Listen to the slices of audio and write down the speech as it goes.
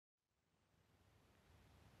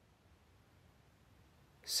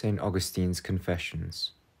St. Augustine's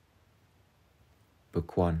Confessions,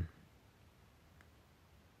 Book 1,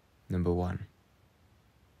 Number 1.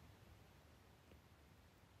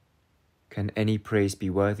 Can any praise be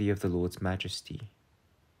worthy of the Lord's majesty?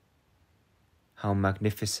 How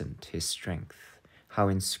magnificent his strength, how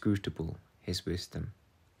inscrutable his wisdom.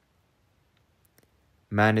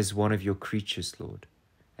 Man is one of your creatures, Lord,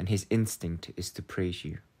 and his instinct is to praise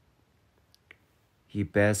you. He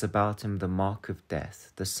bears about him the mark of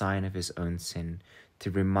death, the sign of his own sin, to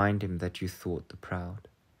remind him that you thought the proud.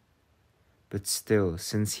 But still,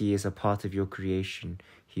 since he is a part of your creation,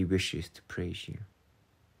 he wishes to praise you.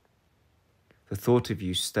 The thought of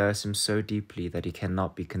you stirs him so deeply that he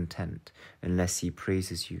cannot be content unless he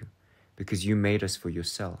praises you, because you made us for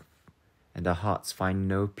yourself, and our hearts find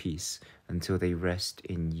no peace until they rest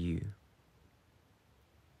in you.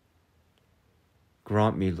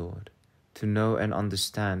 Grant me, Lord, to know and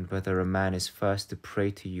understand whether a man is first to pray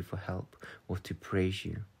to you for help or to praise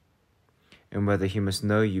you, and whether he must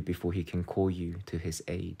know you before he can call you to his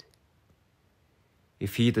aid.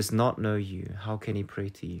 If he does not know you, how can he pray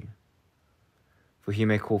to you? For he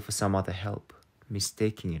may call for some other help,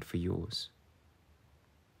 mistaking it for yours.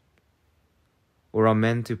 Or are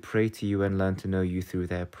men to pray to you and learn to know you through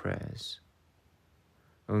their prayers?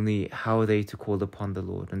 Only how are they to call upon the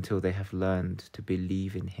Lord until they have learned to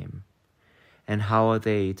believe in him? And how are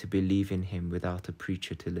they to believe in him without a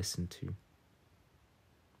preacher to listen to?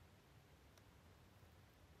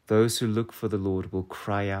 Those who look for the Lord will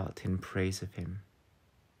cry out in praise of him,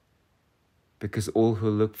 because all who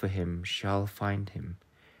look for him shall find him,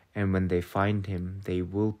 and when they find him, they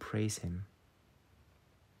will praise him.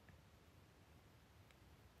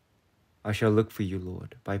 I shall look for you,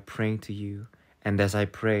 Lord, by praying to you, and as I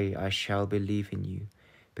pray, I shall believe in you,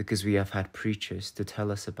 because we have had preachers to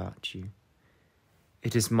tell us about you.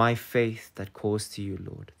 It is my faith that calls to you,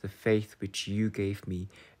 Lord, the faith which you gave me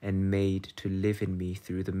and made to live in me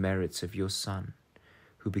through the merits of your Son,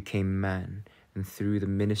 who became man, and through the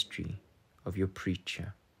ministry of your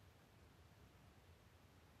preacher.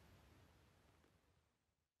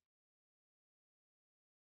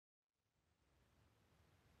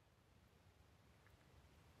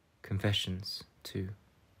 Confessions 2.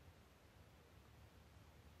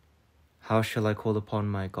 How shall I call upon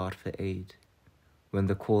my God for aid, when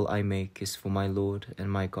the call I make is for my Lord and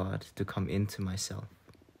my God to come into myself?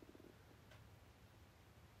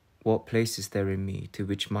 What place is there in me to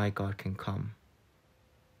which my God can come?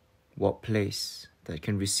 What place that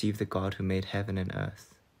can receive the God who made heaven and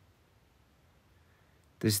earth?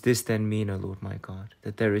 Does this then mean, O Lord my God,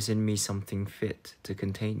 that there is in me something fit to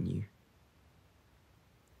contain you?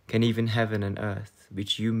 Can even heaven and earth,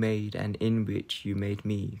 which you made and in which you made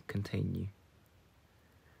me, contain you?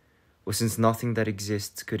 Or since nothing that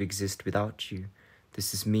exists could exist without you,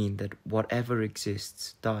 does this mean that whatever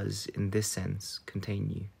exists does, in this sense, contain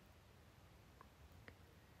you?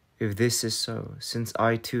 If this is so, since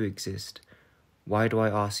I too exist, why do I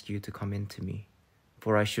ask you to come into me?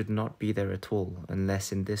 For I should not be there at all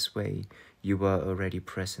unless in this way you were already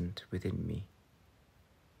present within me.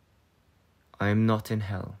 I am not in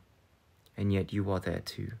hell, and yet you are there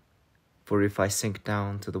too. For if I sink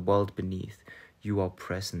down to the world beneath, you are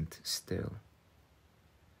present still.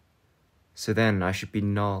 So then I should be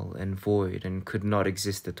null and void and could not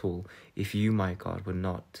exist at all if you, my God, were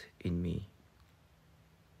not in me.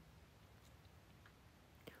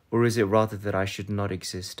 Or is it rather that I should not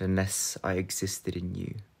exist unless I existed in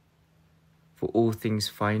you? For all things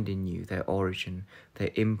find in you their origin, their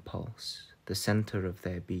impulse, the center of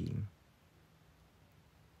their being.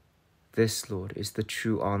 This, Lord, is the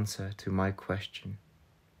true answer to my question.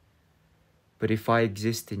 But if I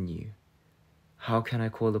exist in you, how can I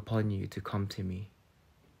call upon you to come to me?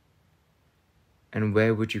 And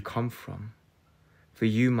where would you come from? For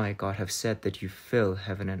you, my God, have said that you fill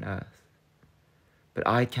heaven and earth. But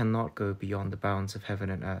I cannot go beyond the bounds of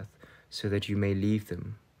heaven and earth, so that you may leave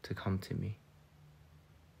them to come to me.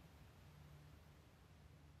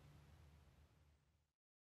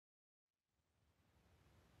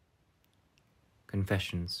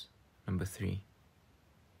 Confessions, number 3.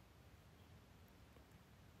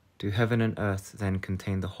 Do heaven and earth then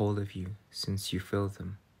contain the whole of you, since you fill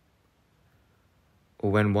them?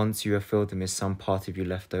 Or when once you have filled them, is some part of you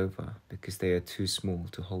left over, because they are too small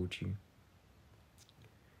to hold you?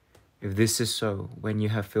 If this is so, when you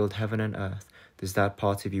have filled heaven and earth, does that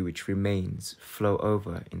part of you which remains flow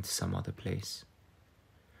over into some other place?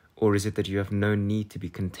 Or is it that you have no need to be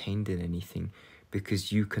contained in anything,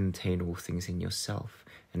 because you contain all things in yourself,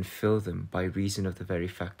 and fill them by reason of the very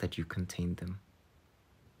fact that you contain them?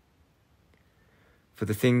 For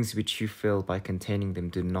the things which you fill by containing them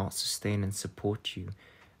do not sustain and support you,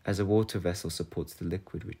 as a water vessel supports the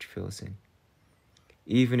liquid which fills in.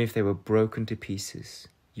 Even if they were broken to pieces,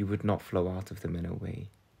 you would not flow out of them in a way.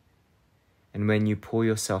 And when you pour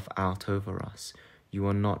yourself out over us, you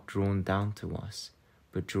are not drawn down to us,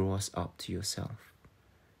 but draw us up to yourself.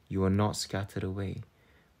 You are not scattered away,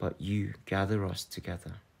 but you gather us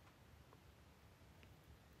together.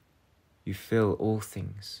 You fill all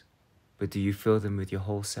things, but do you fill them with your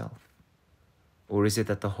whole self? Or is it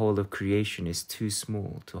that the whole of creation is too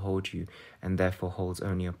small to hold you and therefore holds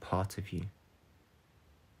only a part of you?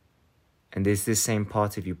 And is this same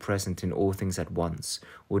part of you present in all things at once,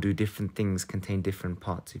 or do different things contain different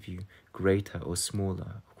parts of you, greater or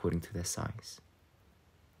smaller according to their size?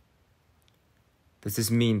 Does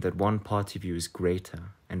this mean that one part of you is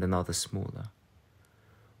greater and another smaller?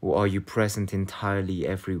 Or are you present entirely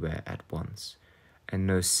everywhere at once, and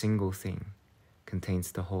no single thing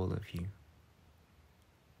contains the whole of you?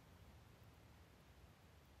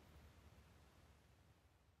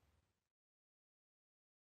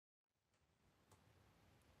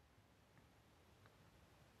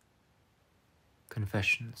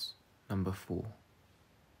 Confessions, number 4.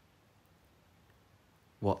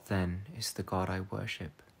 What then is the God I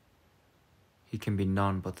worship? He can be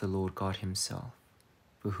none but the Lord God himself,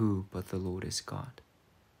 for who but the Lord is God?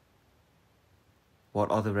 What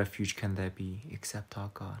other refuge can there be except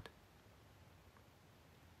our God?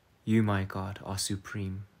 You, my God, are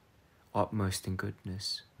supreme, utmost in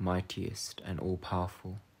goodness, mightiest and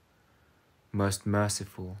all-powerful, most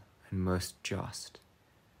merciful and most just.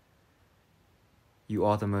 You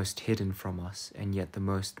are the most hidden from us, and yet the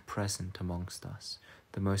most present amongst us,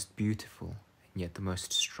 the most beautiful, and yet the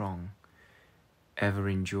most strong, ever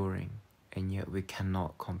enduring, and yet we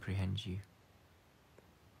cannot comprehend you.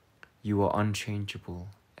 You are unchangeable,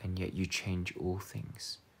 and yet you change all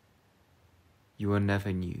things. You are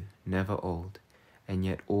never new, never old, and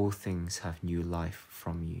yet all things have new life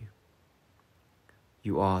from you.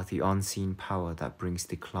 You are the unseen power that brings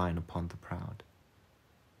decline upon the proud.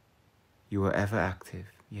 You are ever active,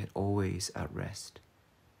 yet always at rest.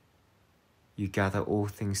 You gather all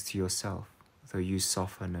things to yourself, though you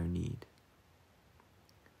suffer no need.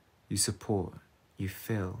 You support, you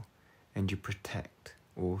fill, and you protect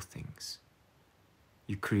all things.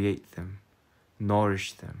 You create them,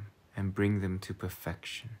 nourish them, and bring them to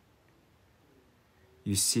perfection.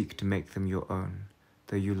 You seek to make them your own,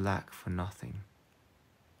 though you lack for nothing.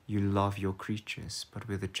 You love your creatures, but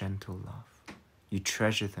with a gentle love. You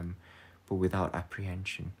treasure them, but without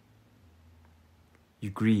apprehension. You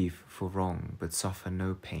grieve for wrong, but suffer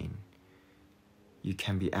no pain. You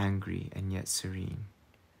can be angry and yet serene.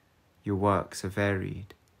 Your works are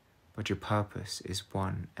varied, but your purpose is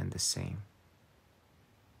one and the same.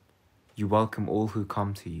 You welcome all who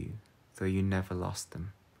come to you, though you never lost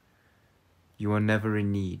them. You are never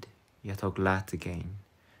in need, yet are glad to gain.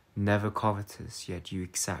 Never covetous, yet you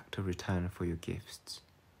exact a return for your gifts.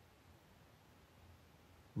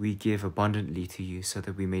 We give abundantly to you so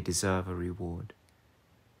that we may deserve a reward.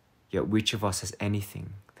 Yet which of us has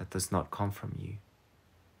anything that does not come from you?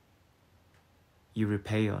 You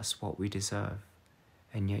repay us what we deserve,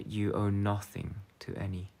 and yet you owe nothing to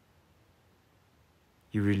any.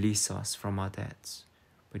 You release us from our debts,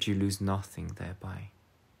 but you lose nothing thereby.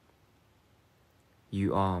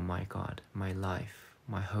 You are, my God, my life,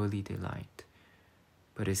 my holy delight.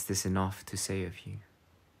 But is this enough to say of you?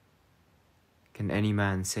 Can any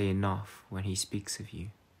man say enough when he speaks of you?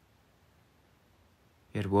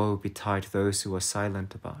 Yet woe betide those who are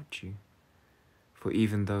silent about you, for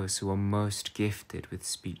even those who are most gifted with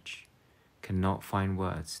speech cannot find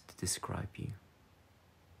words to describe you.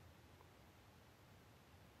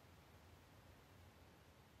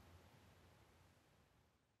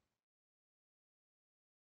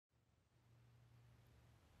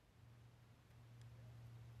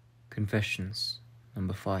 Confessions,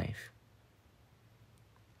 number 5.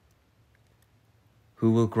 Who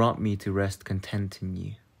will grant me to rest content in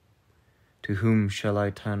you? To whom shall I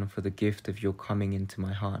turn for the gift of your coming into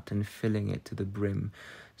my heart and filling it to the brim,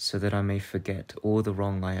 so that I may forget all the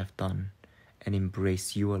wrong I have done and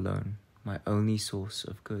embrace you alone, my only source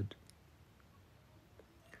of good?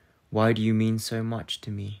 Why do you mean so much to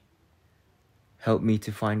me? Help me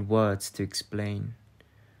to find words to explain.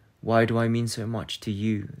 Why do I mean so much to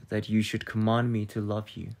you that you should command me to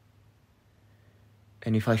love you?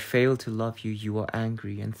 And if I fail to love you, you are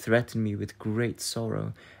angry and threaten me with great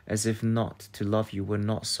sorrow, as if not to love you were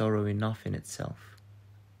not sorrow enough in itself.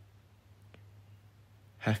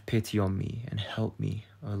 Have pity on me and help me,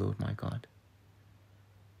 O Lord my God.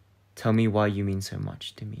 Tell me why you mean so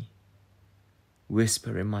much to me.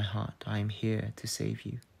 Whisper in my heart, I am here to save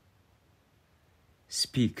you.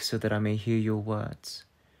 Speak so that I may hear your words.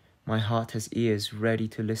 My heart has ears ready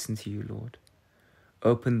to listen to you, Lord.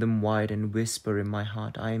 Open them wide and whisper in my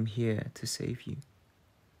heart, I am here to save you.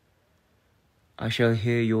 I shall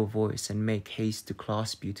hear your voice and make haste to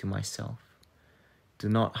clasp you to myself. Do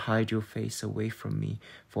not hide your face away from me,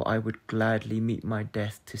 for I would gladly meet my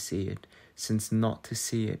death to see it, since not to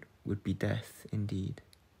see it would be death indeed.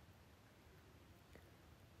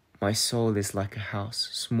 My soul is like a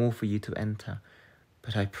house, small for you to enter,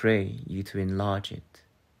 but I pray you to enlarge it.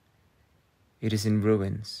 It is in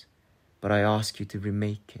ruins, but I ask you to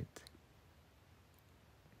remake it.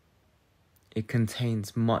 It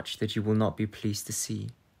contains much that you will not be pleased to see.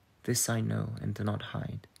 This I know and do not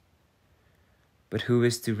hide. But who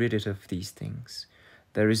is to rid it of these things?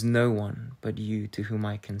 There is no one but you to whom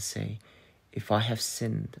I can say, if I have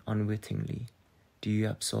sinned unwittingly, do you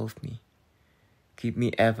absolve me? Keep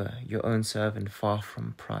me ever your own servant far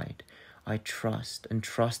from pride. I trust, and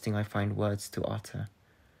trusting I find words to utter.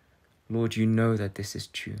 Lord, you know that this is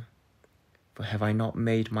true. For have I not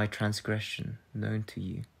made my transgression known to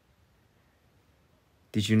you?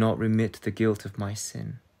 Did you not remit the guilt of my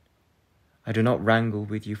sin? I do not wrangle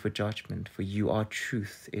with you for judgment, for you are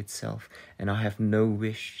truth itself, and I have no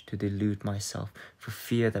wish to delude myself, for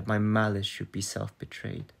fear that my malice should be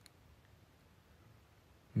self-betrayed.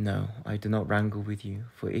 No, I do not wrangle with you,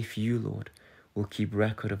 for if you, Lord, will keep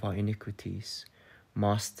record of our iniquities,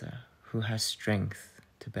 Master, who has strength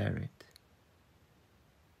to bear it?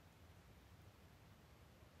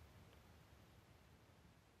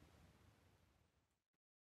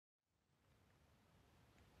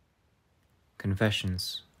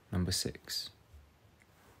 Confessions, number 6.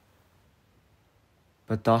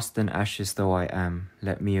 But dust and ashes though I am,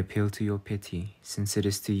 let me appeal to your pity, since it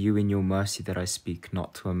is to you in your mercy that I speak,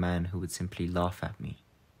 not to a man who would simply laugh at me.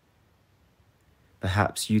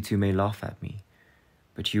 Perhaps you too may laugh at me,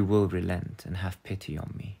 but you will relent and have pity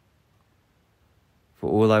on me. For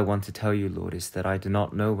all I want to tell you, Lord, is that I do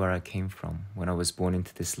not know where I came from when I was born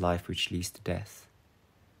into this life which leads to death.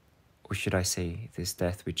 Or should I say, this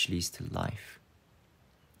death which leads to life?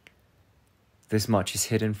 This much is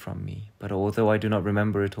hidden from me, but although I do not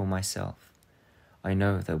remember it all myself, I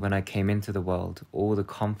know that when I came into the world, all the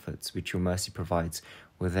comforts which your mercy provides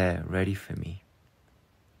were there ready for me.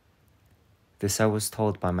 This I was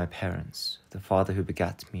told by my parents, the father who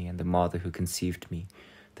begat me and the mother who conceived me,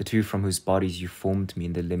 the two from whose bodies you formed me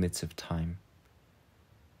in the limits of time.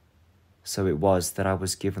 So it was that I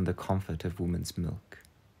was given the comfort of woman's milk.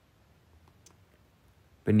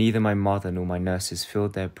 But neither my mother nor my nurses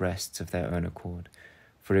filled their breasts of their own accord,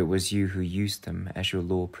 for it was you who used them, as your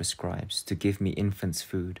law prescribes, to give me infant's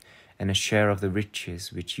food and a share of the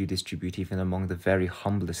riches which you distribute even among the very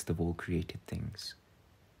humblest of all created things.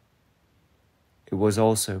 It was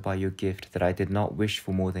also by your gift that I did not wish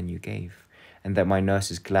for more than you gave, and that my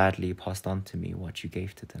nurses gladly passed on to me what you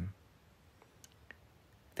gave to them.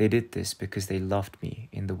 They did this because they loved me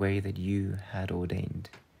in the way that you had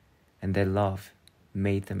ordained, and their love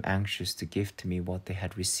made them anxious to give to me what they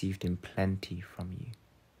had received in plenty from you.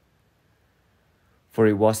 For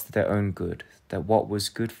it was to their own good that what was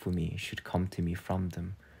good for me should come to me from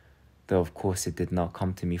them, though of course it did not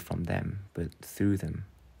come to me from them, but through them,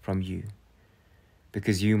 from you.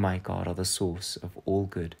 Because you, my God, are the source of all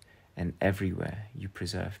good, and everywhere you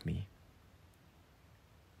preserve me.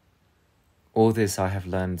 All this I have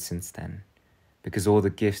learned since then, because all the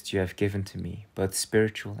gifts you have given to me, both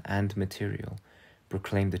spiritual and material,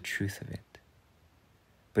 proclaim the truth of it.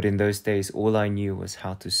 But in those days all I knew was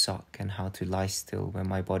how to suck and how to lie still when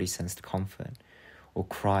my body sensed comfort, or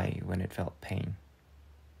cry when it felt pain.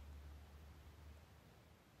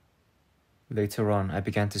 Later on, I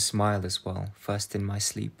began to smile as well, first in my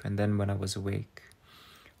sleep and then when I was awake.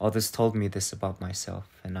 Others told me this about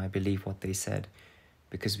myself, and I believe what they said,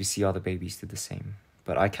 because we see other babies do the same,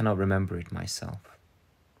 but I cannot remember it myself.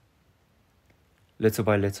 Little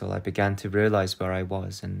by little, I began to realize where I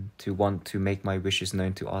was and to want to make my wishes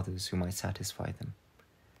known to others who might satisfy them.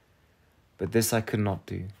 But this I could not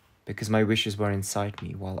do, because my wishes were inside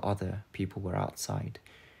me while other people were outside,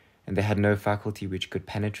 and they had no faculty which could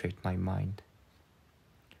penetrate my mind.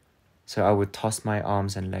 So I would toss my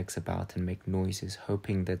arms and legs about and make noises,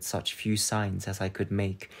 hoping that such few signs as I could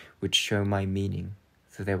make would show my meaning,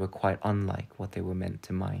 though they were quite unlike what they were meant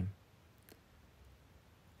to mime.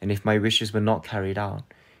 And if my wishes were not carried out,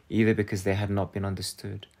 either because they had not been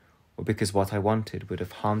understood, or because what I wanted would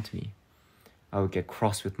have harmed me, I would get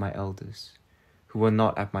cross with my elders, who were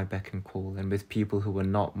not at my beck and call, and with people who were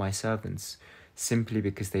not my servants, simply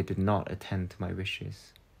because they did not attend to my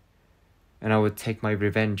wishes. and I would take my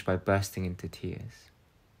revenge by bursting into tears.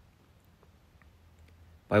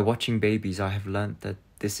 By watching babies, I have learnt that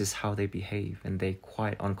this is how they behave, and they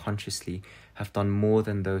quite unconsciously have done more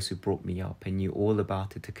than those who brought me up and knew all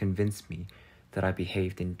about it to convince me that I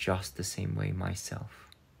behaved in just the same way myself.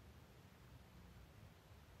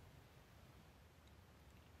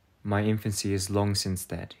 My infancy is long since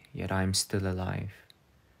dead, yet I am still alive.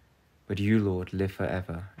 But you, Lord, live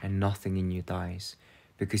forever, and nothing in you dies,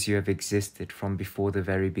 because you have existed from before the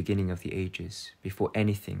very beginning of the ages, before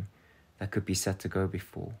anything that could be said to go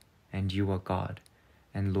before, and you are God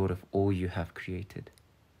and Lord of all you have created.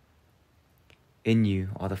 In you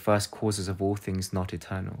are the first causes of all things not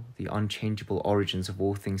eternal, the unchangeable origins of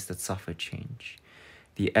all things that suffer change,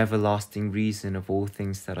 the everlasting reason of all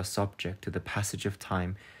things that are subject to the passage of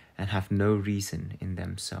time and have no reason in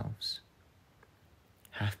themselves.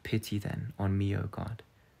 Have pity then on me, O God,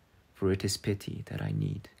 for it is pity that I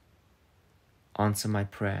need. Answer my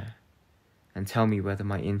prayer, and tell me whether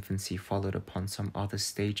my infancy followed upon some other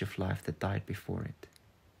stage of life that died before it.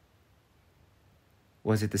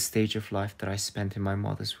 Was it the stage of life that I spent in my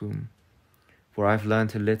mother's womb? For I've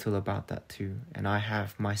learned a little about that too, and I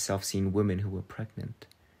have myself seen women who were pregnant.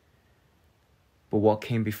 But what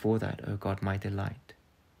came before that, O God, my delight?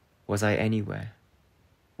 Was I anywhere?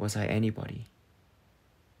 Was I anybody?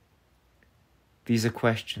 These are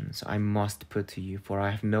questions I must put to you, for I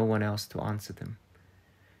have no one else to answer them.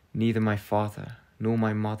 Neither my father nor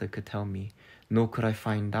my mother could tell me, nor could I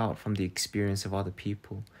find out from the experience of other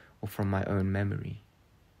people or from my own memory.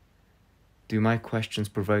 Do my questions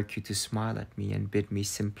provoke you to smile at me and bid me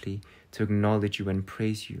simply to acknowledge you and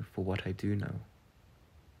praise you for what I do know?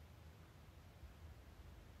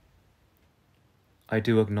 I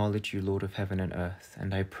do acknowledge you, Lord of heaven and earth,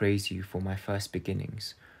 and I praise you for my first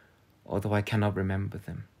beginnings, although I cannot remember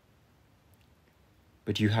them.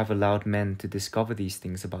 But you have allowed men to discover these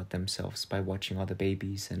things about themselves by watching other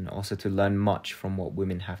babies, and also to learn much from what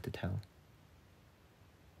women have to tell.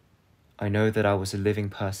 I know that I was a living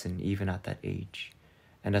person even at that age,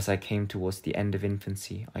 and as I came towards the end of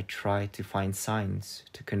infancy, I tried to find signs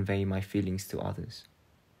to convey my feelings to others.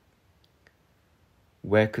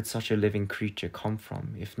 Where could such a living creature come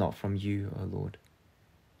from, if not from you, O Lord?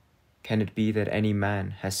 Can it be that any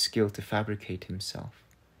man has skill to fabricate himself?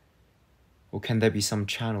 Or can there be some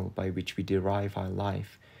channel by which we derive our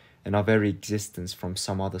life and our very existence from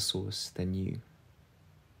some other source than you?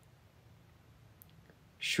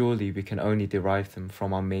 Surely we can only derive them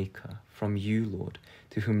from our Maker, from you, Lord,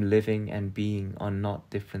 to whom living and being are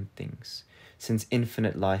not different things, since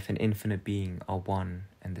infinite life and infinite being are one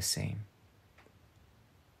and the same.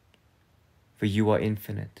 For you are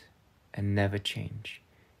infinite and never change.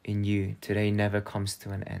 In you, today never comes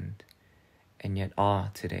to an end, and yet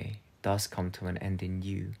our today does come to an end in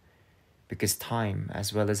you, because time,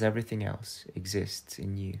 as well as everything else, exists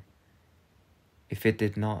in you. If it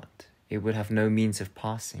did not, it would have no means of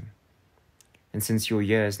passing. And since your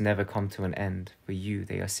years never come to an end, for you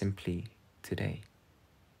they are simply today.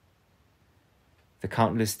 The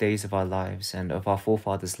countless days of our lives and of our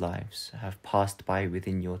forefathers' lives have passed by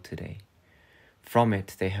within your today. From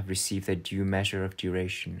it they have received their due measure of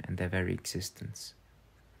duration and their very existence.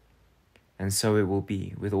 And so it will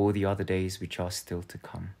be with all the other days which are still to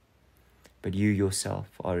come. But you yourself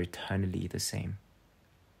are eternally the same.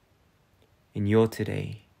 In your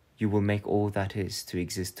today, you will make all that is to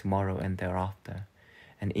exist tomorrow and thereafter,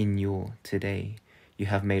 and in your today, you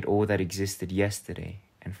have made all that existed yesterday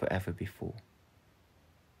and forever before.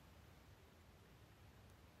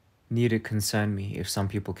 Need it concern me if some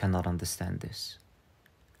people cannot understand this.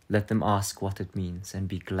 Let them ask what it means and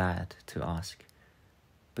be glad to ask,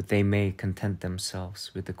 but they may content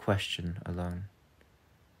themselves with the question alone.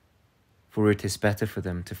 For it is better for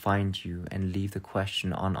them to find you and leave the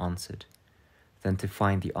question unanswered than to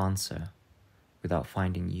find the answer without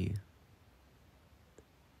finding you.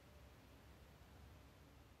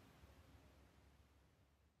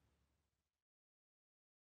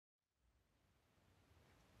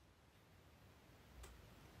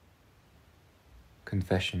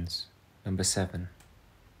 Confessions, number 7.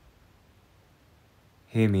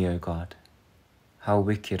 Hear me, O God. How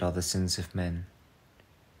wicked are the sins of men.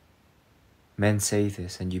 Men say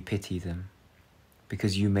this, and you pity them,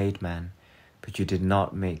 because you made man, but you did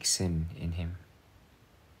not make sin in him.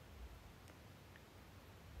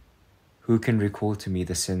 Who can recall to me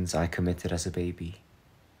the sins I committed as a baby?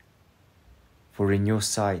 For in your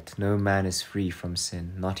sight no man is free from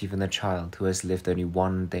sin, not even a child who has lived only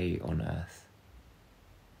one day on earth.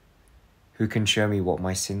 Who can show me what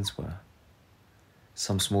my sins were?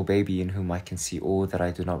 Some small baby in whom I can see all that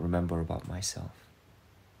I do not remember about myself.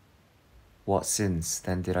 What sins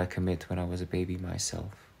then did I commit when I was a baby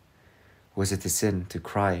myself? Was it a sin to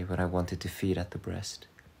cry when I wanted to feed at the breast?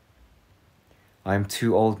 I am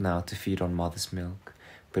too old now to feed on mother's milk,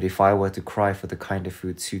 but if I were to cry for the kind of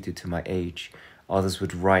food suited to my age, others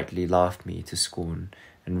would rightly laugh me to scorn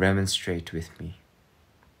and remonstrate with me.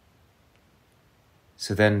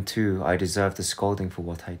 So then, too, I deserved a scolding for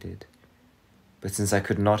what I did. But since I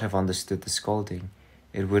could not have understood the scolding,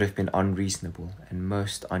 it would have been unreasonable and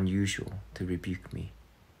most unusual to rebuke me.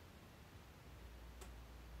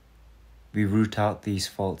 We root out these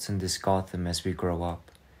faults and discard them as we grow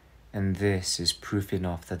up, and this is proof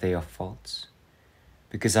enough that they are faults,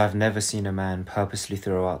 because I've never seen a man purposely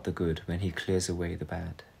throw out the good when he clears away the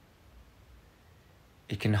bad.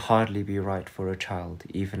 It can hardly be right for a child,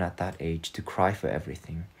 even at that age, to cry for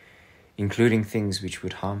everything, including things which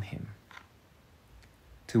would harm him.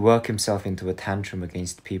 To work himself into a tantrum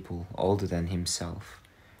against people older than himself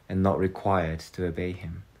and not required to obey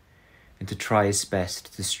him, and to try his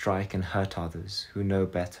best to strike and hurt others who know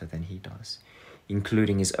better than he does,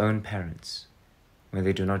 including his own parents, when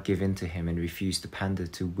they do not give in to him and refuse to pander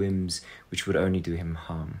to whims which would only do him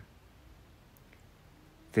harm.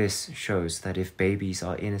 This shows that if babies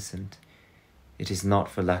are innocent, it is not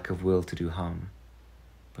for lack of will to do harm,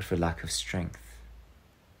 but for lack of strength.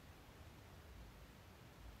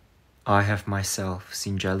 I have myself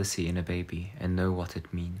seen jealousy in a baby and know what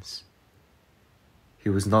it means. He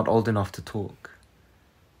was not old enough to talk,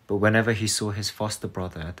 but whenever he saw his foster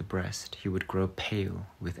brother at the breast, he would grow pale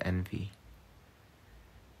with envy.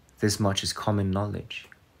 This much is common knowledge.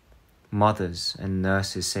 Mothers and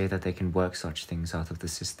nurses say that they can work such things out of the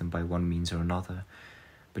system by one means or another,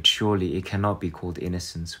 but surely it cannot be called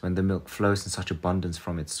innocence when the milk flows in such abundance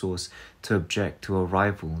from its source to object to a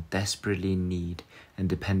rival desperately in need and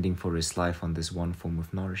depending for his life on this one form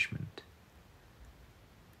of nourishment.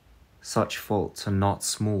 Such faults are not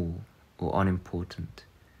small or unimportant,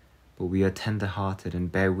 but we are tender-hearted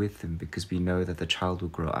and bear with them because we know that the child will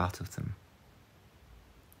grow out of them.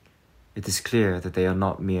 It is clear that they are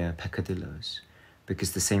not mere peccadillos,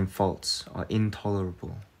 because the same faults are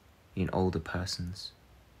intolerable in older persons.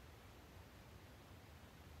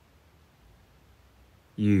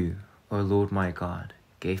 You, O Lord my God,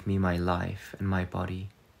 gave me my life and my body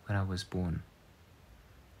when I was born.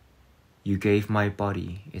 You gave my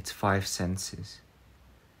body its 5 senses.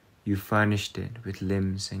 You furnished it with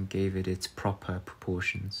limbs and gave it its proper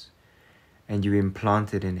proportions, and you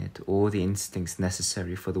implanted in it all the instincts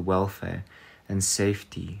necessary for the welfare and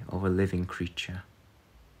safety of a living creature.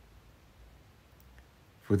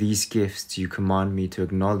 For these gifts you command me to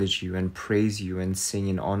acknowledge you and praise you and sing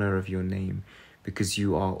in honor of your name, because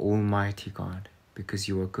you are Almighty God, because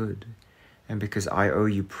you are good, and because I owe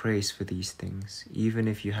you praise for these things, even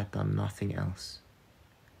if you had done nothing else.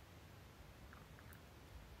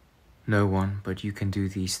 No one but you can do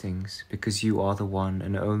these things, because you are the one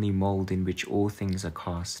and only mold in which all things are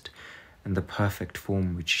cast, and the perfect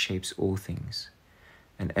form which shapes all things,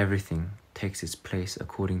 and everything takes its place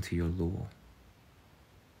according to your law.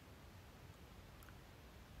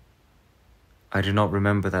 I do not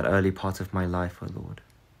remember that early part of my life, O Lord,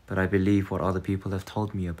 but I believe what other people have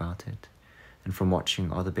told me about it, and from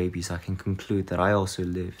watching other babies I can conclude that I also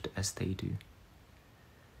lived as they do.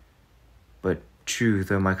 But true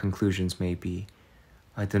though my conclusions may be,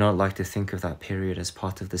 I do not like to think of that period as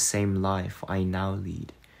part of the same life I now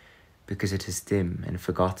lead, because it is dim and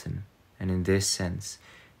forgotten, and in this sense,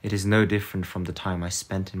 it is no different from the time I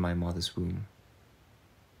spent in my mother's womb.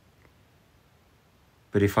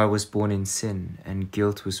 But if I was born in sin, and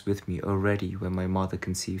guilt was with me already when my mother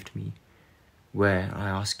conceived me, where, I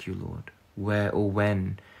ask you, Lord, where or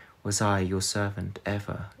when was I, your servant,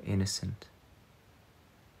 ever innocent?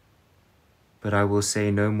 But I will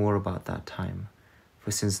say no more about that time,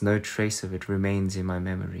 for since no trace of it remains in my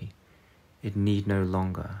memory, it need no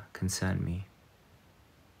longer concern me.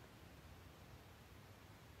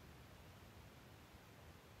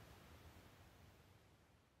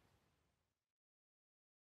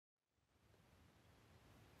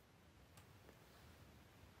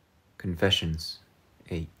 Confessions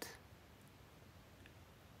 8.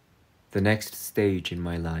 The next stage in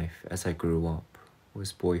my life as I grew up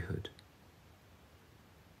was boyhood.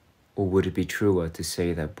 Or would it be truer to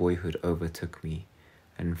say that boyhood overtook me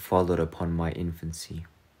and followed upon my infancy?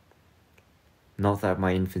 Not that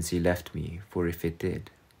my infancy left me, for if it did,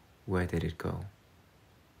 where did it go?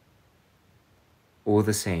 All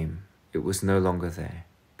the same, it was no longer there,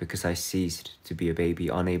 because I ceased to be a baby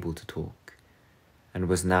unable to talk, and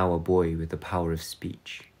was now a boy with the power of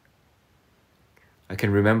speech. I can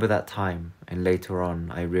remember that time, and later on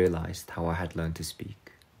I realized how I had learned to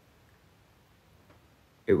speak.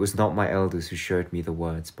 It was not my elders who showed me the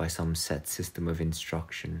words by some set system of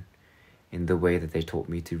instruction, in the way that they taught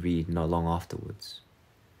me to read not long afterwards,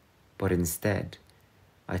 but instead,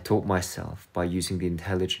 I taught myself by using the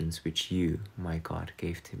intelligence which you, my God,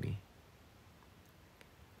 gave to me.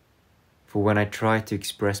 For when I tried to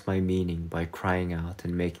express my meaning by crying out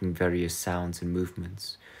and making various sounds and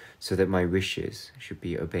movements so that my wishes should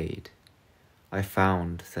be obeyed, I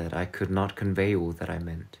found that I could not convey all that I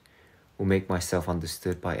meant or make myself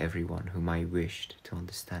understood by everyone whom I wished to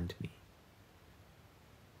understand me.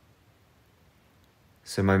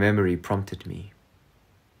 So my memory prompted me.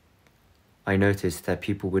 I noticed that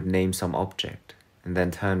people would name some object and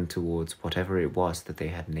then turn towards whatever it was that they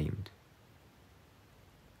had named.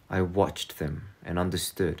 I watched them and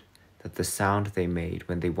understood that the sound they made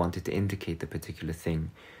when they wanted to indicate the particular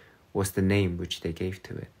thing was the name which they gave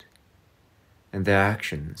to it. And their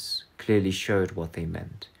actions clearly showed what they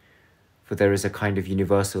meant, for there is a kind of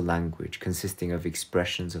universal language consisting of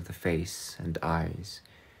expressions of the face and eyes,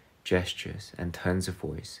 gestures and tones of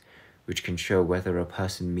voice, which can show whether a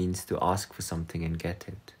person means to ask for something and get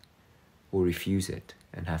it, or refuse it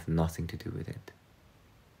and have nothing to do with it.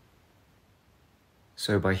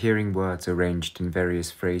 So by hearing words arranged in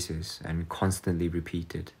various phrases and constantly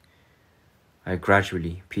repeated, I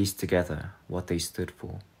gradually pieced together what they stood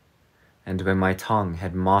for, and when my tongue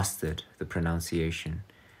had mastered the pronunciation,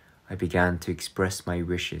 I began to express my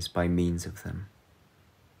wishes by means of them.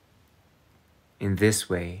 In this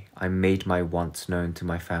way, I made my wants known to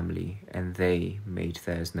my family, and they made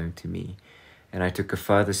theirs known to me, and I took a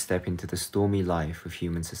further step into the stormy life of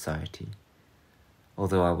human society,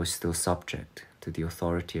 although I was still subject to the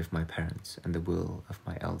authority of my parents and the will of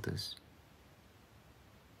my elders.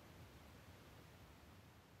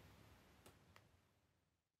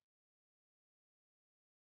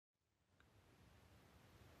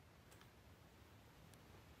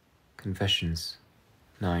 Confessions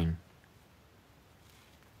 9.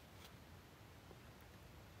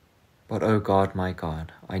 But, O God, my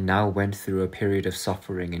God, I now went through a period of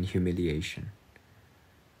suffering and humiliation.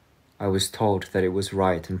 I was told that it was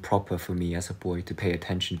right and proper for me as a boy to pay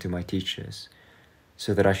attention to my teachers,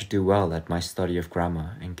 so that I should do well at my study of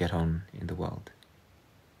grammar and get on in the world.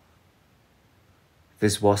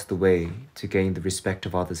 This was the way to gain the respect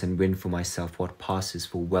of others and win for myself what passes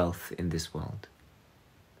for wealth in this world.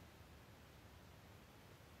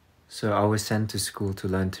 So I was sent to school to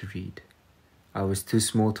learn to read. I was too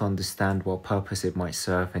small to understand what purpose it might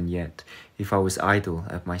serve, and yet, if I was idle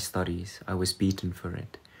at my studies, I was beaten for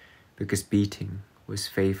it, because beating was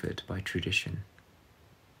favored by tradition.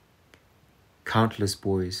 Countless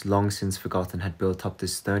boys, long since forgotten, had built up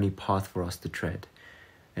this stony path for us to tread,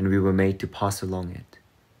 and we were made to pass along it,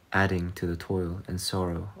 adding to the toil and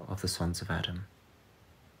sorrow of the sons of Adam.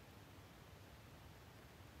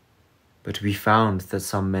 But we found that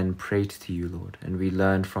some men prayed to you, Lord, and we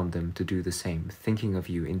learned from them to do the same, thinking of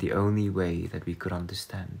you in the only way that we could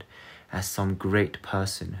understand, as some great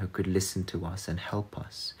person who could listen to us and help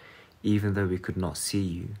us, even though we could not see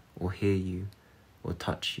you, or hear you, or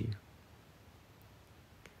touch you.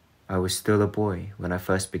 I was still a boy when I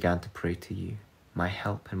first began to pray to you, my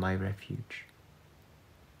help and my refuge.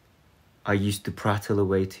 I used to prattle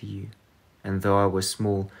away to you, and though I was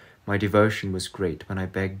small, my devotion was great when I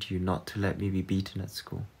begged you not to let me be beaten at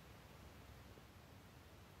school.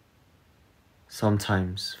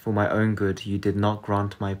 Sometimes, for my own good, you did not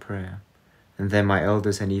grant my prayer, and then my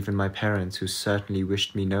elders and even my parents, who certainly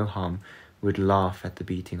wished me no harm, would laugh at the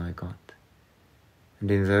beating I got.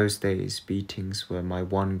 And in those days, beatings were my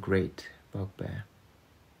one great bugbear.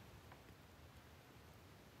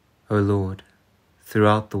 O Lord,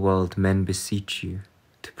 throughout the world men beseech you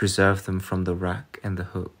to preserve them from the rack and the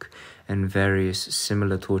hook and various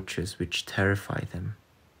similar tortures which terrify them.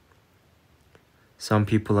 Some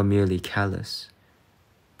people are merely callous,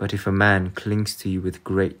 but if a man clings to you with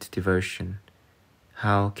great devotion,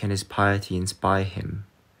 how can his piety inspire him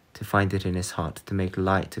to find it in his heart to make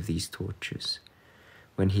light of these tortures,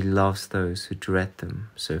 when he loves those who dread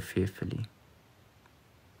them so fearfully?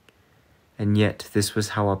 And yet this was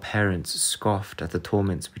how our parents scoffed at the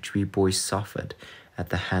torments which we boys suffered at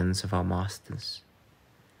the hands of our masters.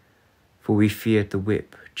 For we feared the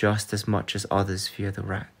whip just as much as others fear the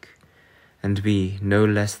rack, and we, no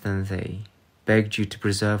less than they, begged you to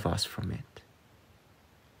preserve us from it.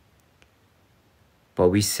 But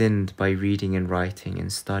we sinned by reading and writing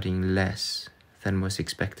and studying less than was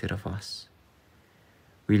expected of us.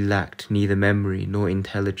 We lacked neither memory nor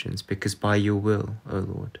intelligence, because by your will, O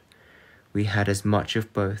Lord, we had as much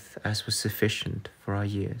of both as was sufficient for our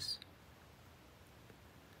years.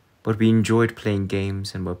 But we enjoyed playing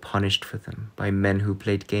games and were punished for them by men who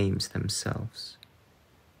played games themselves.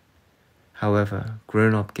 However,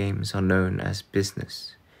 grown-up games are known as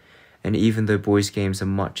business, and even though boys' games are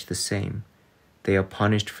much the same, they are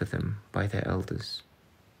punished for them by their elders.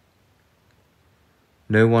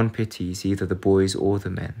 No one pities either the boys or the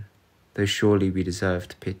men, though surely we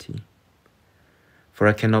deserved pity. For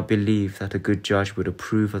I cannot believe that a good judge would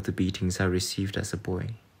approve of the beatings I received as a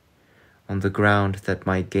boy, on the ground that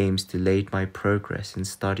my games delayed my progress in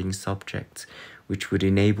studying subjects which would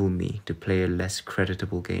enable me to play a less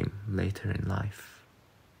creditable game later in life.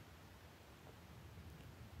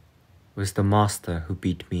 Was the master who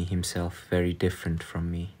beat me himself very different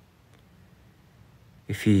from me?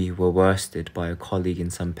 If he were worsted by a colleague in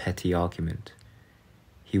some petty argument,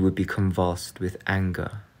 he would be convulsed with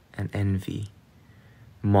anger and envy,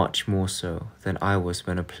 much more so than I was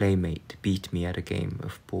when a playmate beat me at a game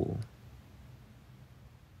of ball.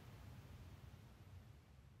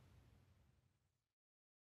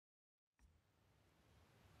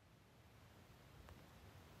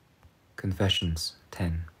 Confessions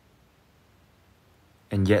 10.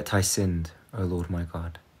 And yet I sinned, O Lord my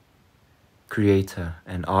God, Creator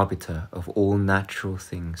and arbiter of all natural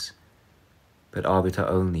things, but arbiter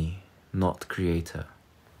only, not creator,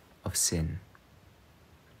 of sin.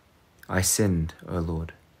 I sinned, O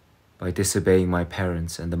Lord, by disobeying my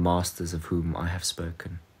parents and the masters of whom I have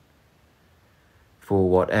spoken. For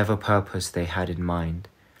whatever purpose they had in mind,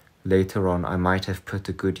 later on I might have put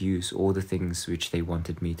to good use all the things which they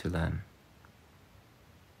wanted me to learn.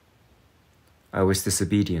 I was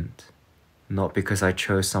disobedient, not because I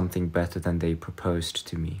chose something better than they proposed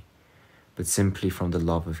to me, but simply from the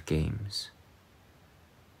love of games.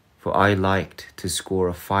 For I liked to score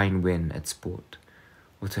a fine win at sport,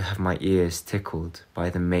 or to have my ears tickled by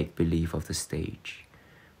the make-believe of the stage,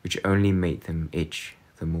 which only made them itch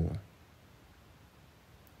the more.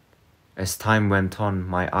 As time went on,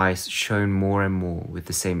 my eyes shone more and more with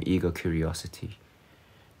the same eager curiosity,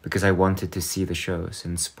 because I wanted to see the shows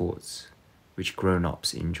and sports which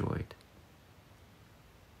grown-ups enjoyed.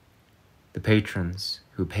 The patrons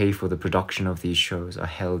who pay for the production of these shows are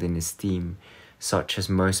held in esteem such as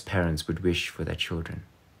most parents would wish for their children.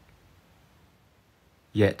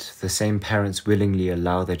 Yet the same parents willingly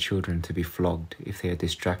allow their children to be flogged if they are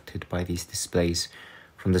distracted by these displays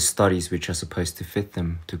from the studies which are supposed to fit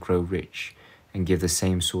them to grow rich and give the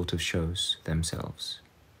same sort of shows themselves.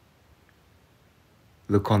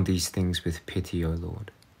 Look on these things with pity, O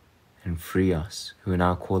Lord, and free us who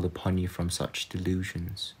now call upon you from such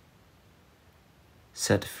delusions.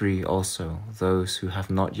 Set free also those who have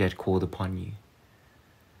not yet called upon you,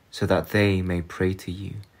 so that they may pray to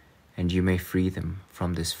you and you may free them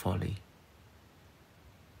from this folly.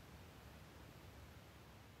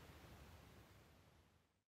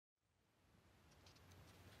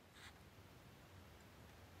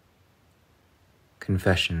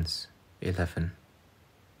 Confessions 11.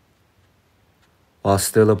 While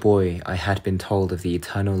still a boy, I had been told of the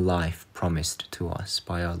eternal life promised to us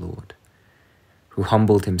by our Lord, who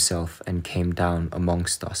humbled himself and came down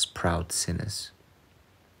amongst us proud sinners.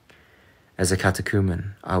 As a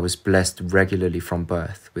catechumen, I was blessed regularly from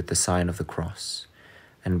birth with the sign of the cross,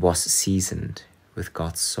 and was seasoned with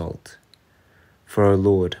God's salt. For, O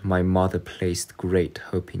Lord, my mother placed great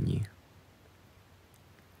hope in you.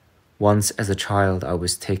 Once as a child I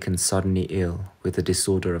was taken suddenly ill with a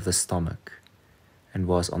disorder of the stomach, and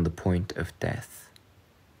was on the point of death.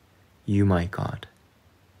 You, my God,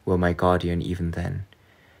 were my guardian even then,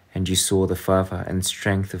 and you saw the fervour and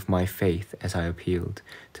strength of my faith as I appealed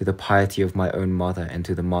to the piety of my own mother and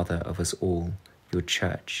to the mother of us all, your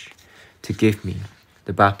church, to give me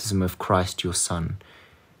the baptism of Christ your Son,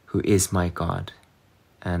 who is my God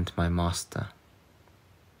and my Master.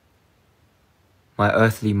 My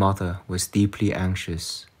earthly mother was deeply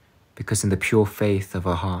anxious, because in the pure faith of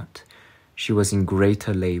her heart, she was in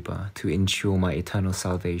greater labour to ensure my eternal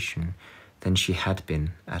salvation than she had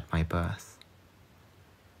been at my birth.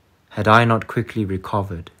 Had I not quickly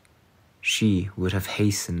recovered, she would have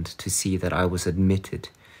hastened to see that I was admitted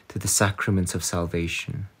to the sacraments of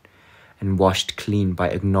salvation and washed clean by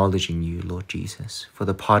acknowledging you, Lord Jesus, for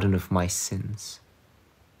the pardon of my sins.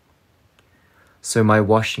 So my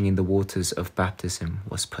washing in the waters of baptism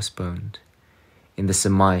was postponed, in the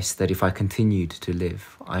surmise that if I continued to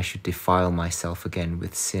live, I should defile myself again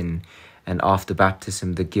with sin, and after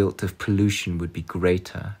baptism the guilt of pollution would be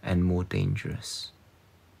greater and more dangerous.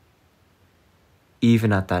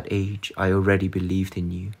 Even at that age I already believed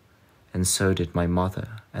in you, and so did my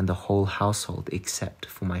mother and the whole household except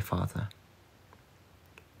for my father.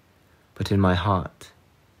 But in my heart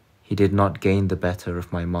he did not gain the better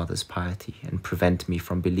of my mother's piety and prevent me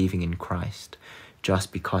from believing in Christ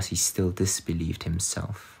just because he still disbelieved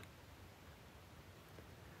himself.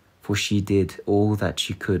 For she did all that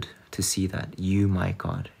she could to see that you, my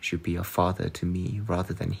God, should be a father to me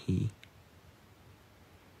rather than he.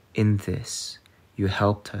 In this, you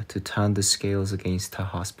helped her to turn the scales against her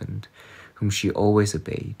husband, whom she always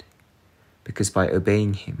obeyed, because by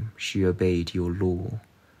obeying him she obeyed your law,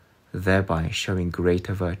 thereby showing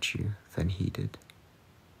greater virtue than he did.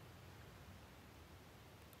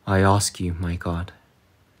 I ask you, my God,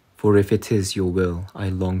 for if it is your will, I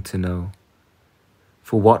long to know,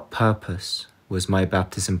 for what purpose was my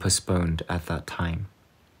baptism postponed at that time?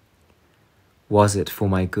 Was it for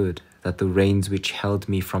my good that the reins which held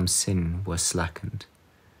me from sin were slackened?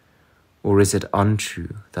 Or is it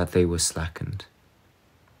untrue that they were slackened?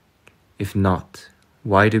 If not,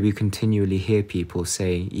 why do we continually hear people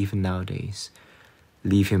say, even nowadays,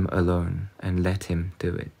 leave him alone and let him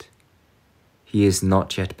do it? He is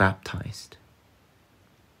not yet baptized.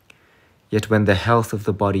 Yet when the health of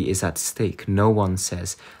the body is at stake, no one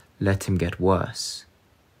says, let him get worse.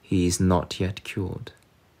 He is not yet cured.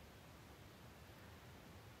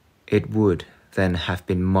 It would then have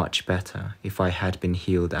been much better if I had been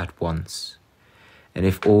healed at once, and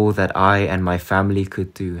if all that I and my family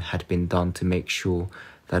could do had been done to make sure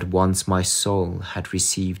that once my soul had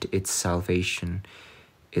received its salvation,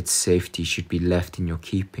 its safety should be left in your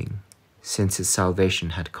keeping, since its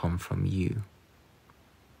salvation had come from you.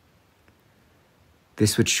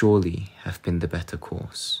 This would surely have been the better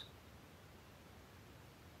course.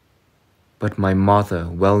 But my mother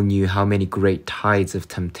well knew how many great tides of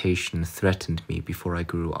temptation threatened me before I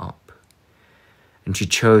grew up, and she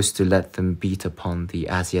chose to let them beat upon the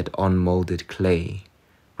as yet unmoulded clay,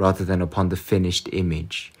 rather than upon the finished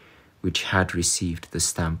image which had received the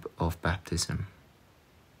stamp of baptism.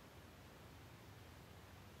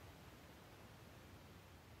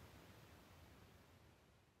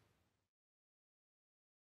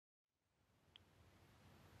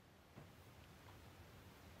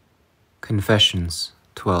 Confessions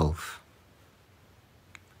 12.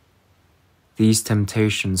 These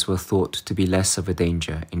temptations were thought to be less of a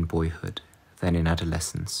danger in boyhood than in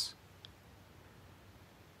adolescence.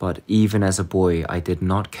 But even as a boy, I did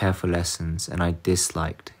not care for lessons and I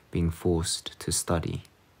disliked being forced to study.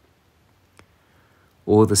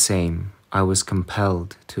 All the same, I was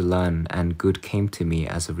compelled to learn and good came to me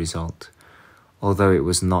as a result, although it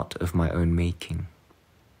was not of my own making.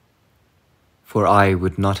 For I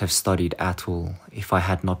would not have studied at all if I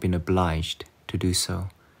had not been obliged to do so.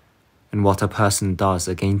 And what a person does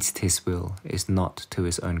against his will is not to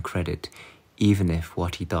his own credit, even if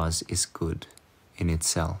what he does is good in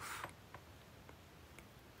itself.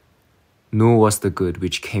 Nor was the good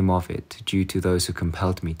which came of it due to those who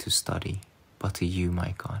compelled me to study, but to you,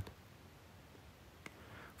 my God.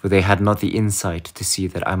 For they had not the insight to see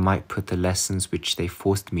that I might put the lessons which they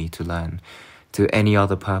forced me to learn to any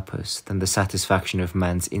other purpose than the satisfaction of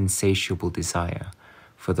man's insatiable desire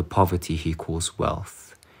for the poverty he calls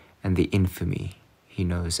wealth and the infamy he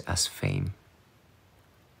knows as fame.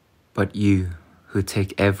 But you, who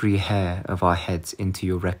take every hair of our heads into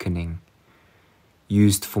your reckoning,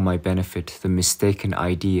 used for my benefit the mistaken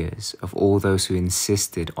ideas of all those who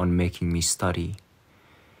insisted on making me study,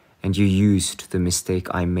 and you used the mistake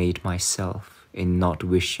I made myself in not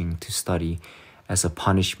wishing to study as a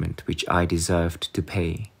punishment which I deserved to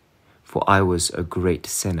pay, for I was a great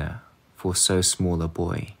sinner for so small a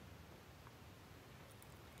boy.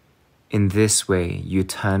 In this way you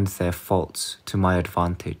turned their faults to my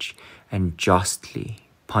advantage and justly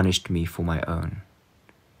punished me for my own.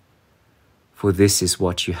 For this is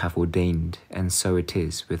what you have ordained, and so it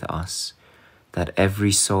is with us, that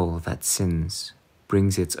every soul that sins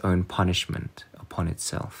brings its own punishment upon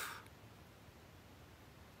itself.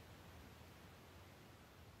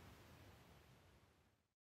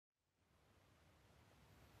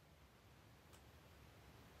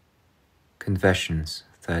 Confessions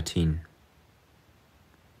 13.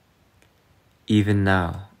 Even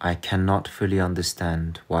now, I cannot fully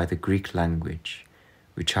understand why the Greek language,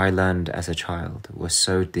 which I learned as a child, was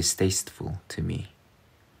so distasteful to me.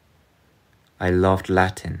 I loved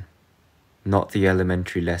Latin, not the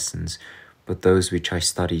elementary lessons, but those which I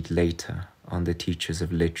studied later on the teachers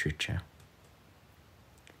of literature.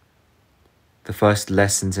 The first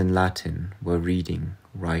lessons in Latin were reading,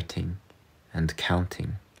 writing, and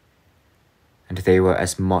counting, and they were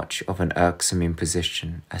as much of an irksome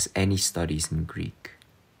imposition as any studies in Greek.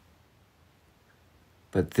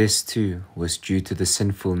 But this too was due to the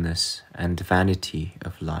sinfulness and vanity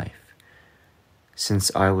of life,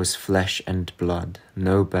 since I was flesh and blood,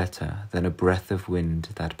 no better than a breath of wind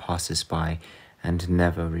that passes by and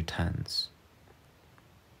never returns.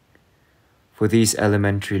 For these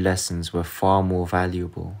elementary lessons were far more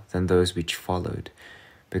valuable than those which followed,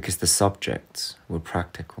 because the subjects were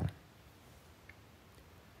practical.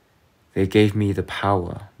 They gave me the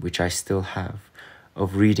power, which I still have,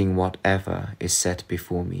 of reading whatever is set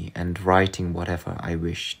before me and writing whatever I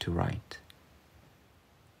wish to write.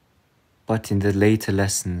 But in the later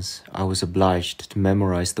lessons, I was obliged to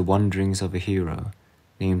memorize the wanderings of a hero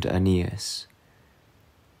named Aeneas,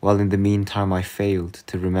 while in the meantime I failed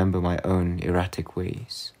to remember my own erratic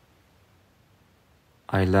ways.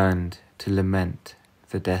 I learned to lament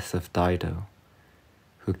the death of Dido,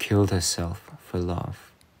 who killed herself for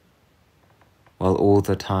love, while all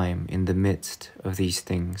the time in the midst of these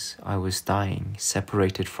things I was dying,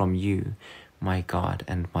 separated from you, my God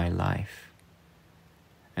and my life.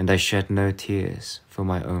 And I shed no tears for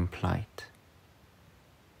my own plight.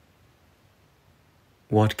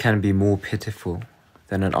 What can be more pitiful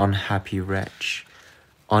than an unhappy wretch,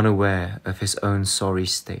 unaware of his own sorry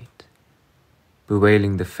state,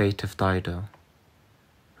 bewailing the fate of Dido,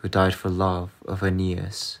 who died for love of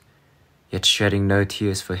Aeneas, yet shedding no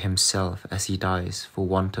tears for himself as he dies for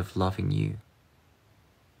want of loving you?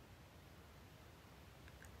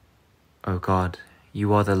 O God,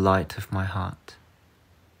 you are the light of my heart,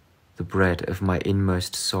 the bread of my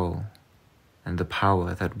inmost soul, and the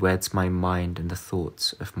power that weds my mind and the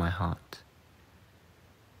thoughts of my heart.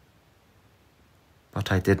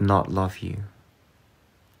 But I did not love you.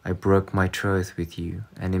 I broke my troth with you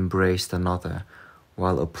and embraced another,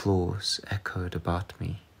 while applause echoed about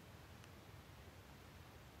me.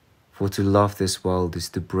 For to love this world is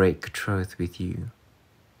to break troth with you,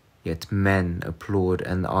 yet men applaud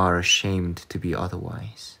and are ashamed to be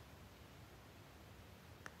otherwise.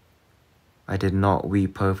 I did not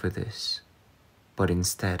weep over this, but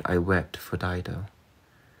instead I wept for Dido,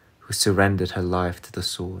 who surrendered her life to the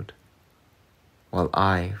sword, while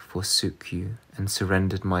I forsook you and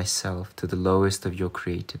surrendered myself to the lowest of your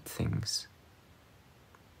created things.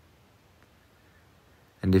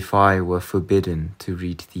 And if I were forbidden to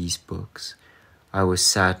read these books, I was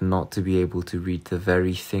sad not to be able to read the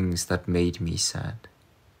very things that made me sad.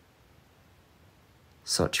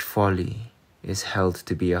 Such folly is held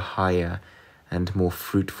to be a higher and more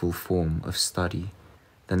fruitful form of study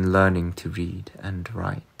than learning to read and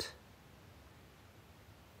write.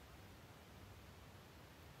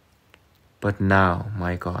 But now,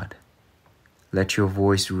 my God, let your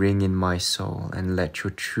voice ring in my soul, and let your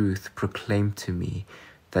truth proclaim to me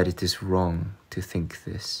that it is wrong to think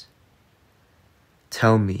this.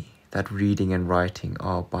 Tell me that reading and writing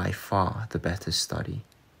are by far the better study.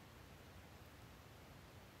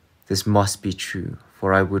 This must be true,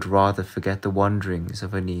 for I would rather forget the wanderings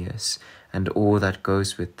of Aeneas and all that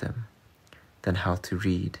goes with them than how to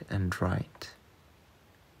read and write.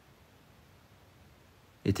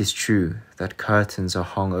 It is true that curtains are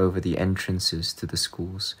hung over the entrances to the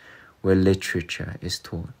schools where literature is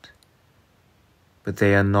taught, but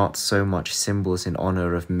they are not so much symbols in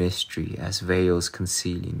honor of mystery as veils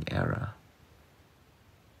concealing error.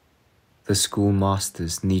 The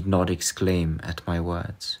schoolmasters need not exclaim at my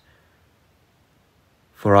words,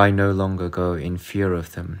 for I no longer go in fear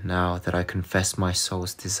of them now that I confess my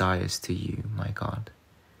soul's desires to you, my God,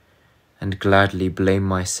 and gladly blame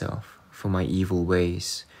myself for my evil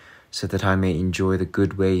ways, so that I may enjoy the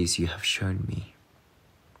good ways you have shown me.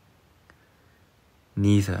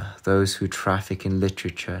 Neither those who traffic in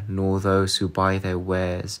literature nor those who buy their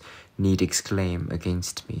wares need exclaim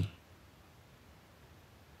against me.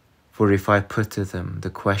 For if I put to them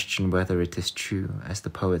the question whether it is true, as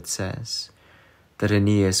the poet says, that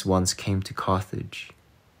Aeneas once came to Carthage,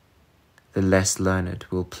 the less learned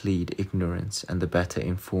will plead ignorance and the better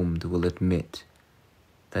informed will admit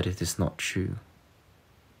that it is not true.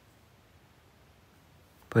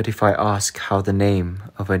 But if I ask how the name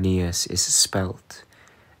of Aeneas is spelt,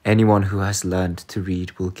 anyone who has learned to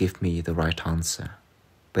read will give me the right answer,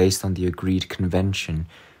 based on the agreed convention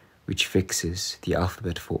which fixes the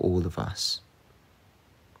alphabet for all of us.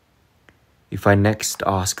 If I next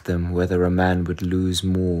ask them whether a man would lose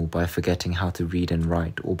more by forgetting how to read and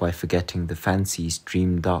write or by forgetting the fancies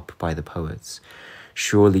dreamed up by the poets,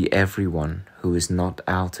 surely everyone who is not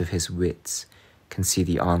out of his wits can see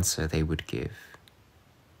the answer they would give.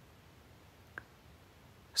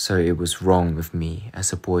 So it was wrong of me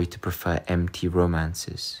as a boy to prefer empty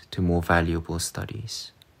romances to more valuable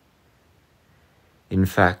studies. In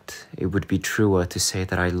fact, it would be truer to say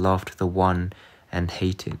that I loved the one and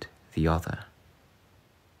hated the other.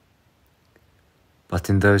 But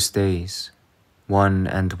in those days, 1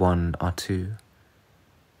 and 1 are 2,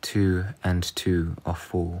 2 and 2 are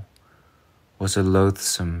 4, was a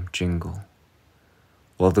loathsome jingle,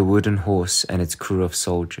 while the wooden horse and its crew of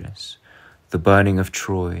soldiers, the burning of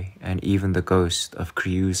Troy, and even the ghost of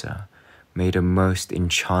Creusa made a most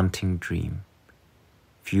enchanting dream,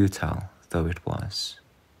 futile though it was.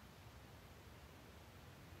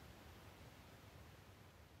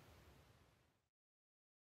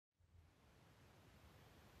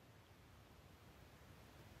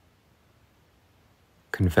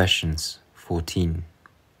 Confessions 14.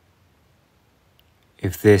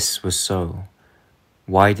 If this was so,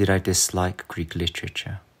 why did I dislike Greek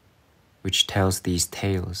literature, which tells these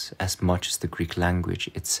tales as much as the Greek language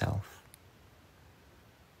itself?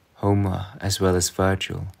 Homer, as well as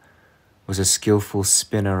Virgil, was a skillful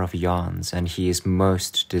spinner of yarns, and he is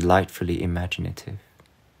most delightfully imaginative.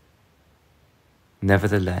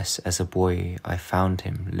 Nevertheless, as a boy, I found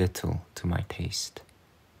him little to my taste.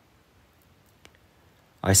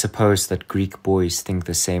 I suppose that Greek boys think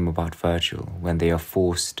the same about Virgil when they are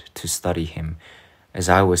forced to study him, as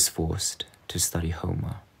I was forced to study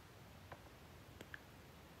Homer.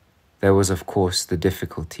 There was, of course, the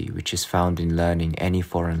difficulty which is found in learning any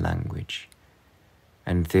foreign language,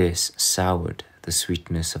 and this soured the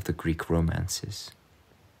sweetness of the Greek romances.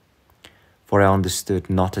 For I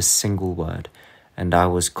understood not a single word, and I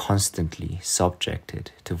was constantly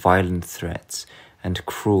subjected to violent threats and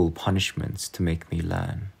cruel punishments to make me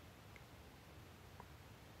learn.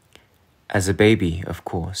 As a baby, of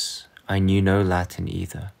course, I knew no Latin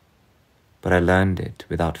either, but I learned it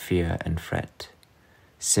without fear and fret,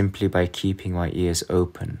 simply by keeping my ears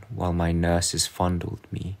open while my nurses fondled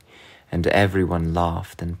me, and everyone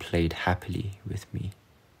laughed and played happily with me.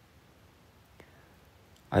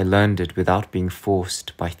 I learned it without being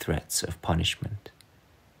forced by threats of punishment,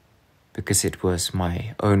 because it was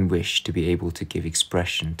my own wish to be able to give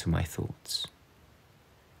expression to my thoughts.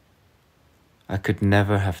 I could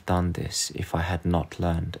never have done this if I had not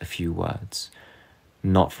learned a few words,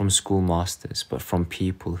 not from schoolmasters, but from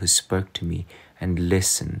people who spoke to me and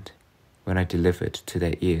listened when I delivered to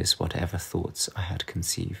their ears whatever thoughts I had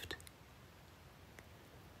conceived.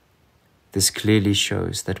 This clearly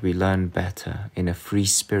shows that we learn better in a free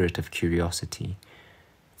spirit of curiosity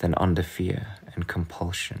than under fear and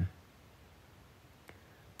compulsion.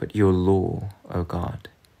 But your law, O God,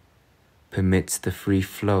 permits the free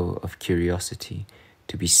flow of curiosity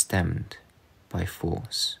to be stemmed by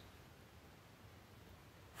force.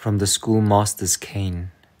 From the schoolmaster's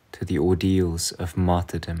cane to the ordeals of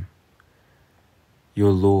martyrdom,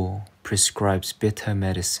 your law prescribes bitter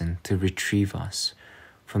medicine to retrieve us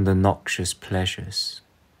from the noxious pleasures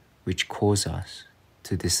which cause us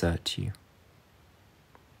to desert you.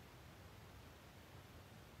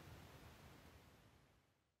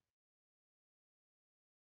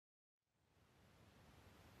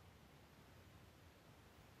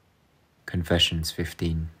 Confessions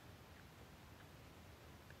 15.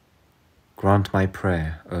 Grant my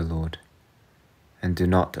prayer, O Lord, and do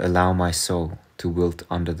not allow my soul to wilt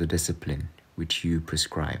under the discipline which you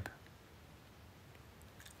prescribe.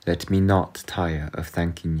 Let me not tire of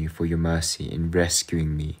thanking you for your mercy in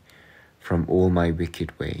rescuing me from all my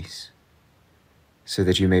wicked ways, so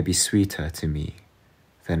that you may be sweeter to me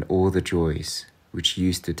than all the joys which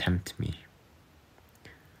used to tempt me,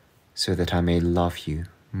 so that I may love you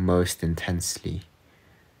most intensely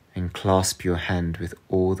and clasp your hand with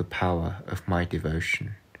all the power of my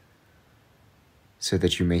devotion, so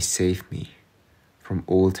that you may save me from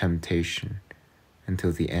all temptation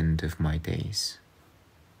until the end of my days.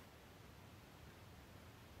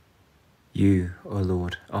 You, O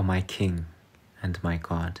Lord, are my King and my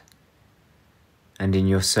God, and in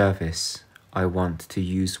your service I want to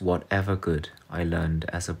use whatever good I learned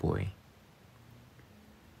as a boy.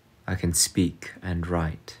 I can speak and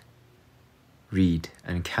write, read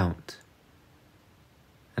and count,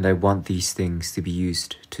 and I want these things to be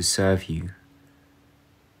used to serve you,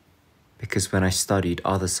 because when I studied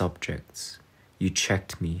other subjects, you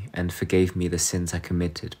checked me and forgave me the sins I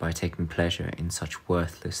committed by taking pleasure in such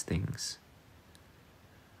worthless things.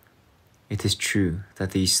 It is true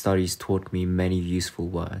that these studies taught me many useful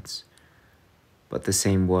words, but the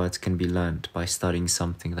same words can be learnt by studying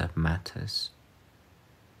something that matters.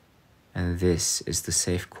 And this is the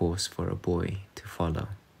safe course for a boy to follow.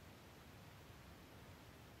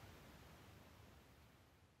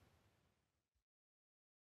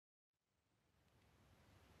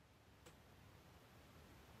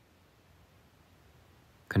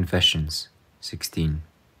 Confessions 16.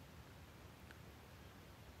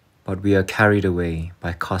 But we are carried away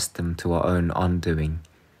by custom to our own undoing,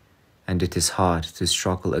 and it is hard to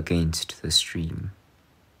struggle against the stream.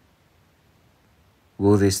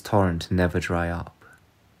 Will this torrent never dry up?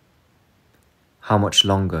 How much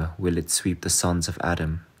longer will it sweep the sons of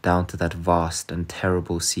Adam down to that vast and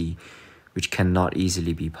terrible sea which cannot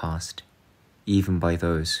easily be passed, even by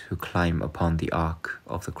those who climb upon the ark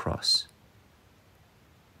of the cross?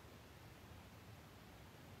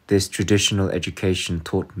 This traditional education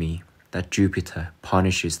taught me that Jupiter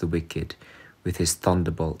punishes the wicked with his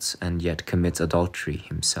thunderbolts and yet commits adultery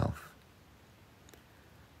himself.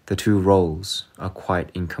 The two roles are quite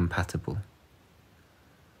incompatible.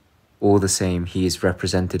 All the same, he is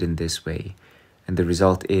represented in this way, and the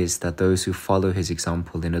result is that those who follow his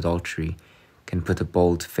example in adultery can put a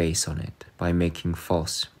bold face on it by making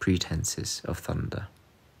false pretenses of thunder.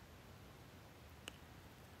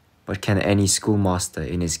 But can any schoolmaster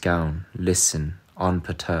in his gown listen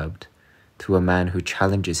unperturbed to a man who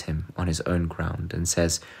challenges him on his own ground and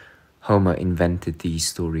says, Homer invented these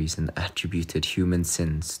stories and attributed human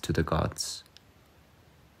sins to the gods?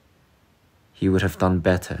 He would have done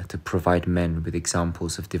better to provide men with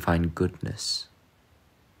examples of divine goodness.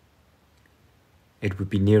 It would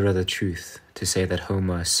be nearer the truth to say that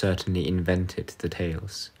Homer certainly invented the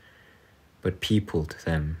tales, but peopled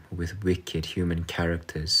them with wicked human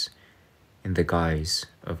characters in the guise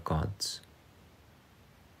of gods.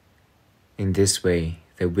 In this way,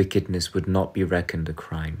 their wickedness would not be reckoned a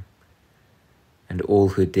crime, and all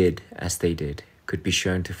who did as they did could be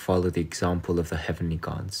shown to follow the example of the heavenly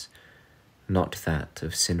gods, not that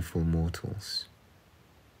of sinful mortals.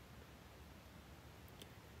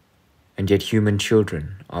 And yet human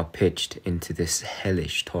children are pitched into this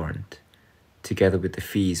hellish torrent, together with the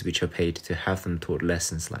fees which are paid to have them taught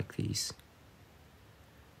lessons like these.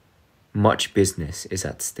 Much business is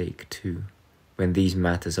at stake too, when these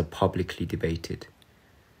matters are publicly debated,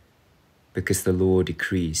 because the law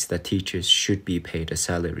decrees that teachers should be paid a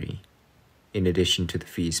salary in addition to the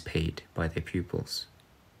fees paid by their pupils.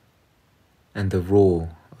 And the roar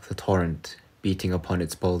of the torrent beating upon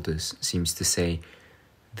its boulders seems to say,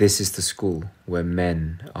 this is the school where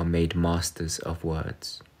men are made masters of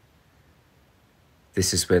words.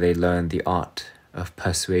 This is where they learn the art of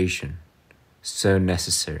persuasion, so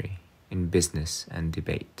necessary in business and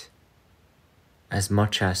debate. As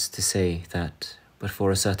much as to say that, but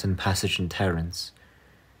for a certain passage in Terence,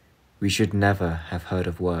 we should never have heard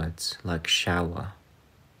of words like shower,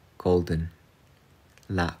 golden,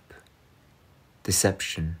 lap,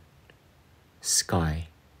 deception, sky,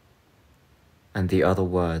 and the other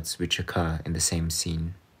words which occur in the same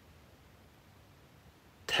scene.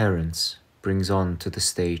 Terence brings on to the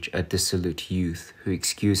stage a dissolute youth who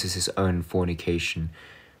excuses his own fornication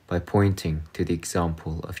by pointing to the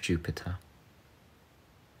example of Jupiter.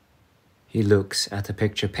 He looks at a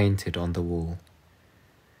picture painted on the wall,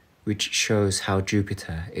 which shows how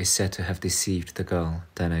Jupiter is said to have deceived the girl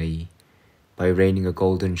Danae by raining a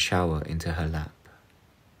golden shower into her lap.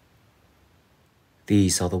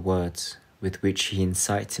 These are the words with which he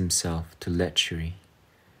incites himself to lechery,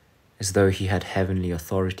 as though he had heavenly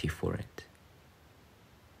authority for it.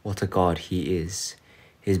 What a god he is!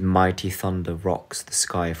 His mighty thunder rocks the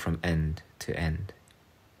sky from end to end.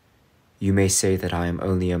 You may say that I am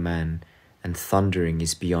only a man, and thundering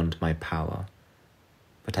is beyond my power,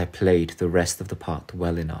 but I played the rest of the part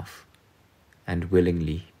well enough, and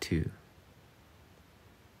willingly too.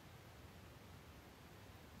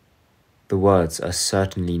 The words are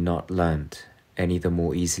certainly not learnt any the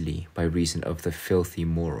more easily by reason of the filthy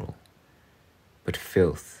moral, but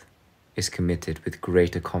filth is committed with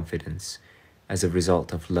greater confidence as a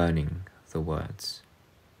result of learning the words.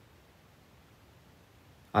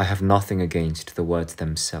 I have nothing against the words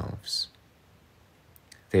themselves.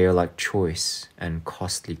 They are like choice and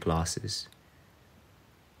costly glasses,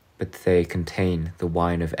 but they contain the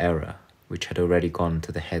wine of error which had already gone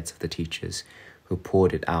to the heads of the teachers who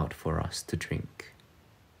poured it out for us to drink.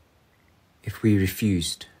 If we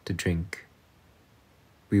refused to drink,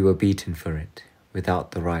 we were beaten for it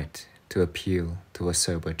without the right to appeal to a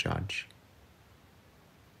sober judge.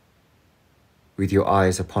 With your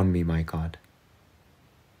eyes upon me, my God,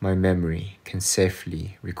 my memory can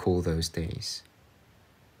safely recall those days.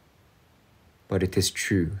 But it is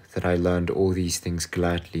true that I learned all these things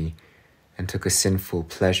gladly and took a sinful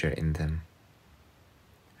pleasure in them.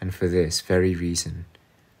 And for this very reason,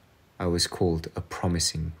 I was called a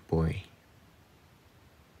promising boy.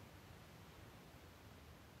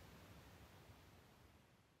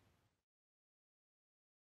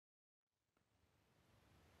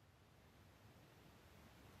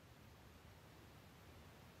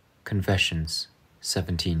 Confessions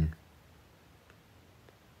 17.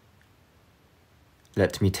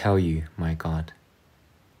 Let me tell you, my God,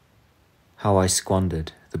 how I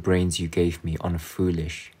squandered the brains you gave me on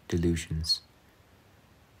foolish delusions.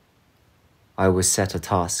 I was set a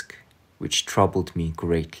task which troubled me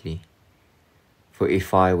greatly, for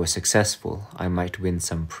if I were successful, I might win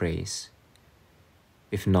some praise.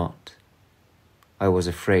 If not, I was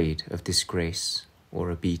afraid of disgrace or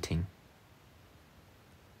a beating.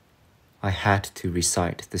 I had to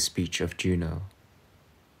recite the speech of Juno,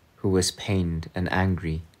 who was pained and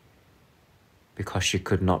angry because she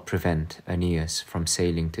could not prevent Aeneas from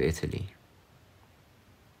sailing to Italy.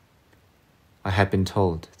 I had been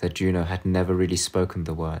told that Juno had never really spoken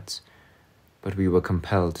the words, but we were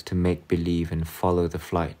compelled to make believe and follow the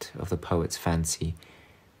flight of the poet's fancy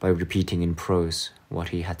by repeating in prose what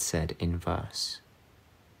he had said in verse.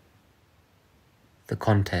 The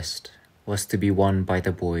contest was to be won by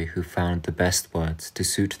the boy who found the best words to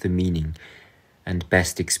suit the meaning and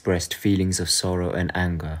best expressed feelings of sorrow and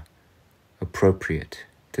anger appropriate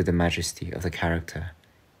to the majesty of the character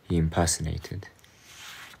he impersonated.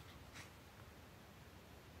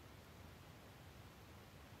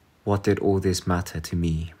 What did all this matter to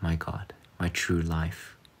me, my God, my true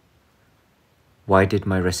life? Why did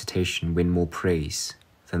my recitation win more praise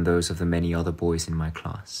than those of the many other boys in my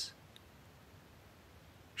class?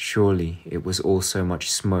 Surely it was all so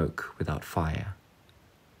much smoke without fire.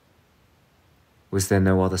 Was there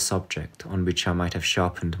no other subject on which I might have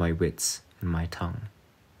sharpened my wits and my tongue?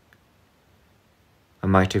 I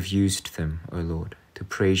might have used them, O Lord, to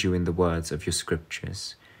praise you in the words of your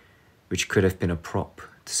scriptures, which could have been a prop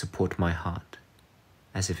to support my heart,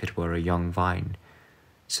 as if it were a young vine,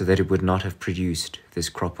 so that it would not have produced this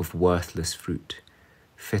crop of worthless fruit,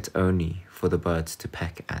 fit only for the birds to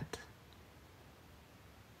peck at.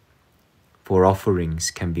 For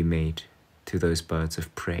offerings can be made to those birds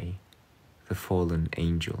of prey, the fallen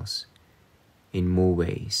angels, in more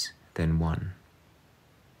ways than one.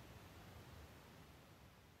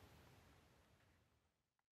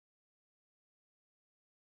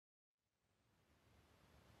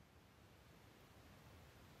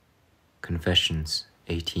 Confessions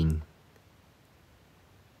 18.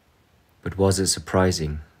 But was it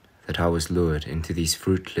surprising that I was lured into these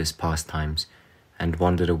fruitless pastimes and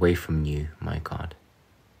wandered away from you, my God?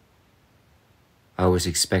 I was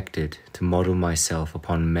expected to model myself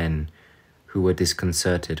upon men who were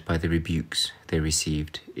disconcerted by the rebukes they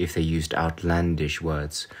received if they used outlandish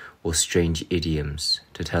words or strange idioms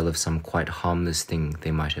to tell of some quite harmless thing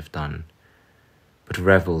they might have done, but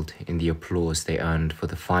revelled in the applause they earned for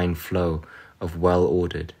the fine flow of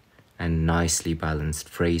well-ordered and nicely balanced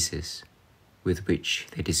phrases with which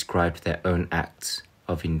they described their own acts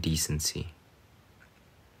of indecency.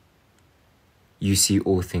 You see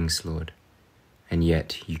all things, Lord, and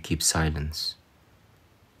yet you keep silence,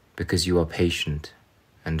 because you are patient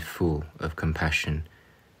and full of compassion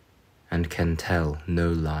and can tell no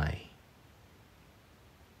lie.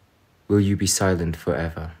 Will you be silent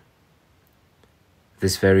forever?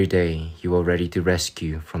 This very day you are ready to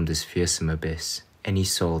rescue from this fearsome abyss any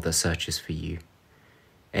soul that searches for you,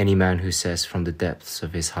 any man who says from the depths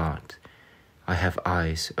of his heart, I have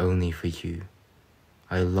eyes only for you.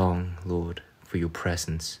 I long, Lord, for your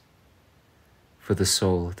presence. For the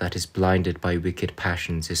soul that is blinded by wicked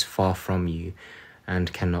passions is far from you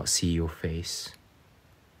and cannot see your face.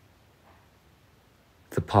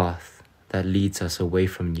 The path that leads us away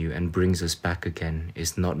from you and brings us back again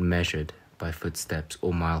is not measured by footsteps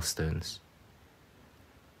or milestones.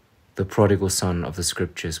 The prodigal son of the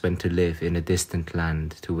scriptures went to live in a distant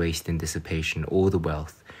land to waste in dissipation all the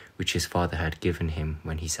wealth which his father had given him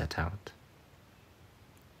when he set out.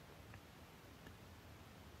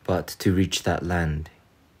 But to reach that land,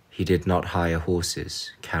 he did not hire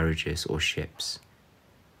horses, carriages, or ships.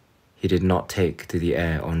 He did not take to the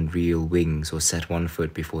air on real wings or set one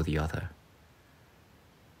foot before the other.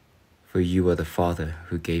 For you are the Father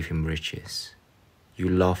who gave him riches. You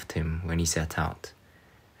loved him when he set out,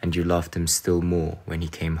 and you loved him still more when he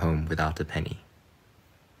came home without a penny.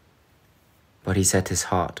 But he set his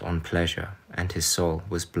heart on pleasure, and his soul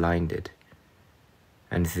was blinded.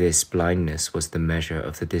 And this blindness was the measure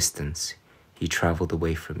of the distance he travelled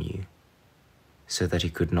away from you, so that he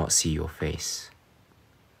could not see your face.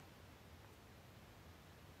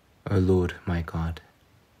 O Lord, my God,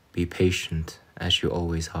 be patient as you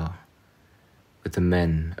always are, with the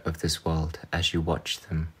men of this world as you watch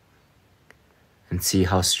them, and see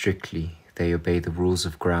how strictly they obey the rules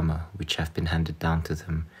of grammar which have been handed down to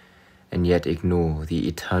them, and yet ignore the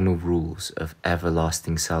eternal rules of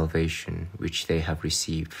everlasting salvation which they have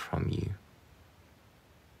received from you.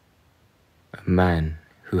 A man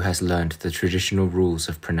who has learned the traditional rules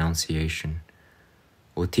of pronunciation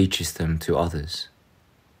or teaches them to others,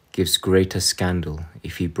 gives greater scandal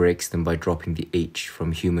if he breaks them by dropping the H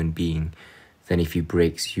from human being than if he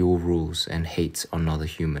breaks your rules and hates another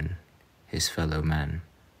human, his fellow man.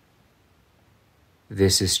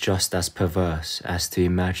 This is just as perverse as to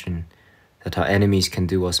imagine that our enemies can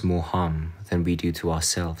do us more harm than we do to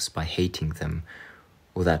ourselves by hating them,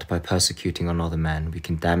 or that by persecuting another man we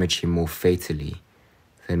can damage him more fatally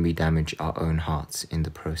than we damage our own hearts in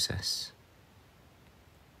the process.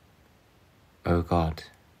 O God,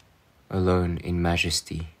 alone in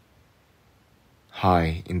majesty,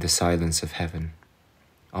 high in the silence of heaven,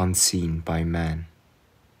 unseen by man,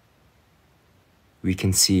 we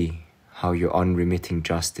can see how your unremitting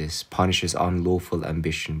justice punishes unlawful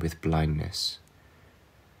ambition with blindness.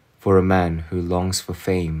 For a man who longs for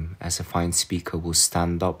fame as a fine speaker will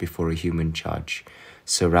stand up before a human judge,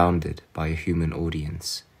 surrounded by a human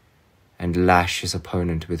audience, and lash his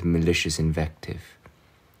opponent with malicious invective,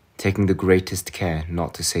 taking the greatest care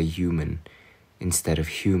not to say human instead of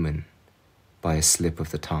human by a slip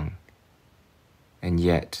of the tongue. And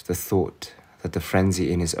yet the thought that the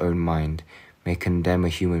frenzy in his own mind may condemn a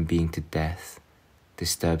human being to death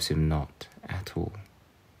disturbs him not at all.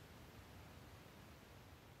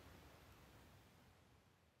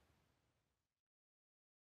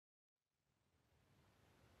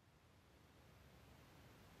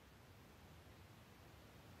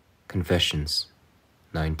 Confessions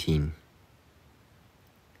 19.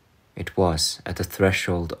 It was at the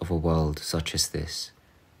threshold of a world such as this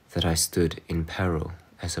that I stood in peril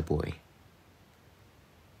as a boy.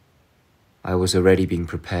 I was already being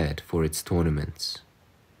prepared for its tournaments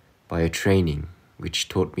by a training which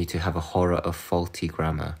taught me to have a horror of faulty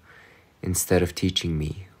grammar, instead of teaching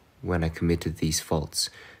me, when I committed these faults,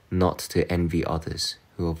 not to envy others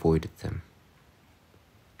who avoided them.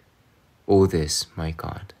 All this, my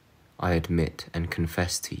God, I admit and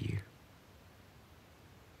confess to you.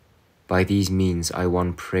 By these means I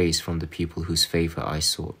won praise from the people whose favor I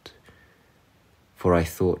sought, for I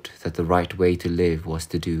thought that the right way to live was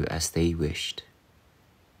to do as they wished.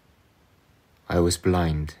 I was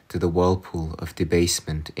blind to the whirlpool of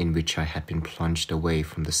debasement in which I had been plunged away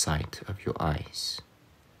from the sight of your eyes.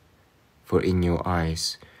 For in your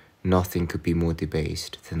eyes nothing could be more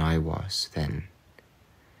debased than I was then,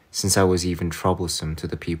 since I was even troublesome to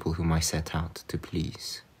the people whom I set out to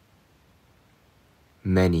please.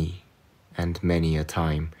 Many and many a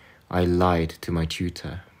time I lied to my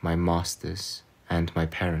tutor, my masters, and my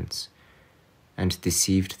parents, and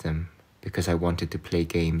deceived them because I wanted to play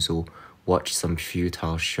games or watch some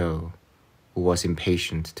futile show, or was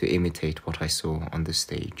impatient to imitate what I saw on the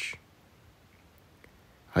stage.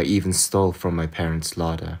 I even stole from my parents'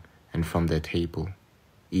 larder and from their table,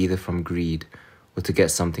 either from greed or to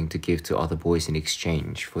get something to give to other boys in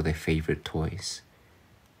exchange for their favorite toys,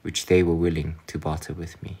 which they were willing to barter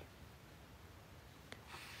with me.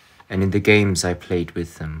 And in the games I played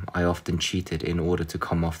with them, I often cheated in order to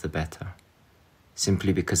come off the better,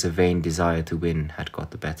 simply because a vain desire to win had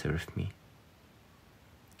got the better of me.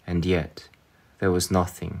 And yet, there was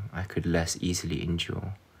nothing I could less easily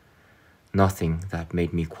endure, nothing that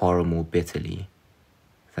made me quarrel more bitterly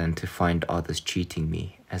than to find others cheating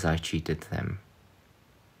me as I cheated them.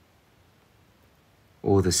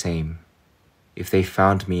 All the same, if they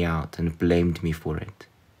found me out and blamed me for it,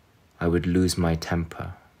 I would lose my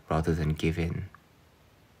temper rather than give in.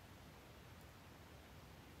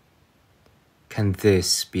 Can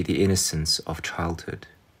this be the innocence of childhood?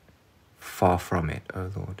 Far from it,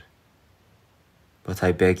 O Lord. But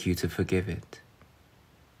I beg you to forgive it.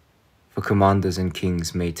 For commanders and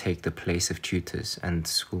kings may take the place of tutors and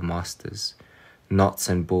schoolmasters. Knots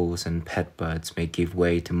and balls and pet birds may give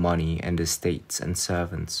way to money and estates and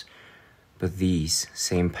servants, but these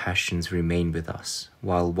same passions remain with us,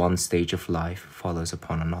 while one stage of life follows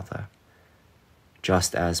upon another,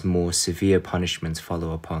 just as more severe punishments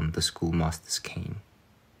follow upon the schoolmaster's cane.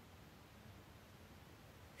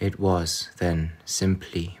 It was, then,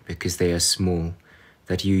 simply because they are small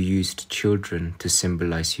that you used children to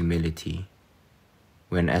symbolize humility,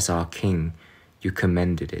 when as our king you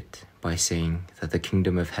commended it by saying that the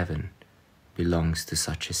kingdom of heaven belongs to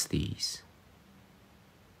such as these.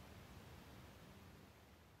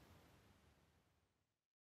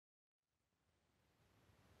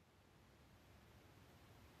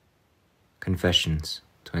 Confessions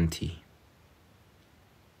 20.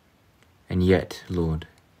 And yet, Lord,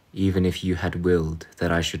 even if you had willed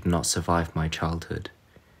that I should not survive my childhood,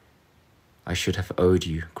 I should have owed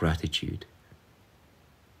you gratitude,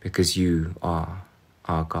 because you are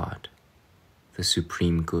our God, the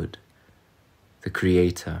supreme good, the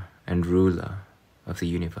creator and ruler of the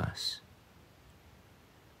universe.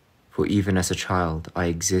 For even as a child I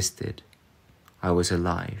existed, I was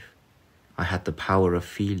alive, I had the power of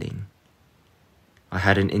feeling. I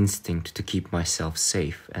had an instinct to keep myself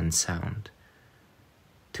safe and sound,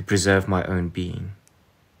 to preserve my own being,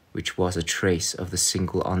 which was a trace of the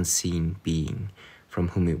single unseen being from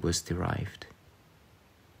whom it was derived.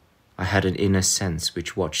 I had an inner sense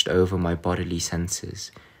which watched over my bodily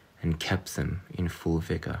senses and kept them in full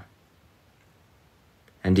vigor.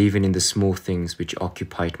 And even in the small things which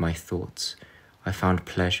occupied my thoughts, I found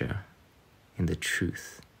pleasure in the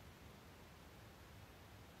truth.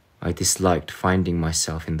 I disliked finding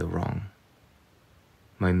myself in the wrong.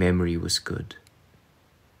 My memory was good.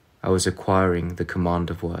 I was acquiring the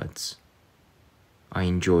command of words. I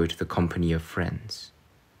enjoyed the company of friends,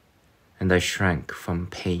 and I shrank from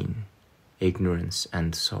pain, ignorance,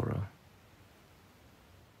 and sorrow.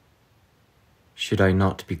 Should I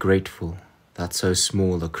not be grateful that so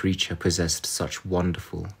small a creature possessed such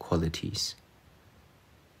wonderful qualities?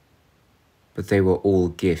 But they were all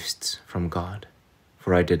gifts from God,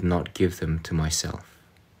 for I did not give them to myself.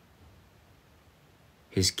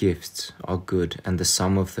 His gifts are good, and the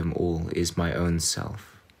sum of them all is my own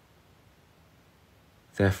self.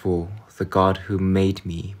 Therefore, the God who made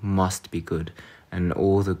me must be good, and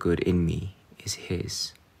all the good in me is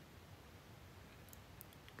His.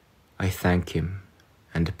 I thank Him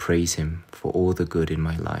and praise Him for all the good in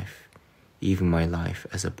my life, even my life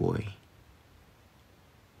as a boy.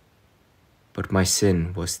 But my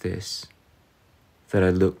sin was this, that I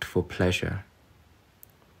looked for pleasure,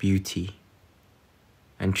 beauty,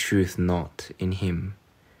 and truth not in Him,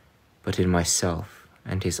 but in myself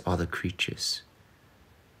and His other creatures.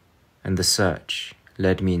 And the search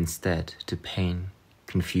led me instead to pain,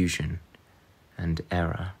 confusion, and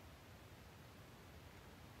error.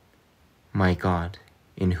 My God,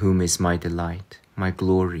 in whom is my delight, my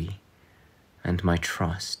glory, and my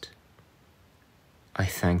trust, I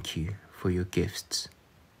thank You for Your gifts,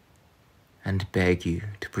 and beg You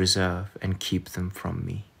to preserve and keep them from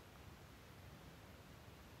me.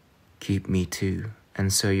 Keep me too,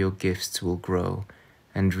 and so Your gifts will grow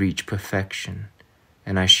and reach perfection,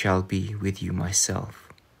 and I shall be with You myself,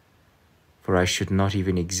 for I should not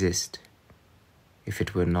even exist if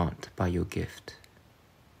it were not by Your gift.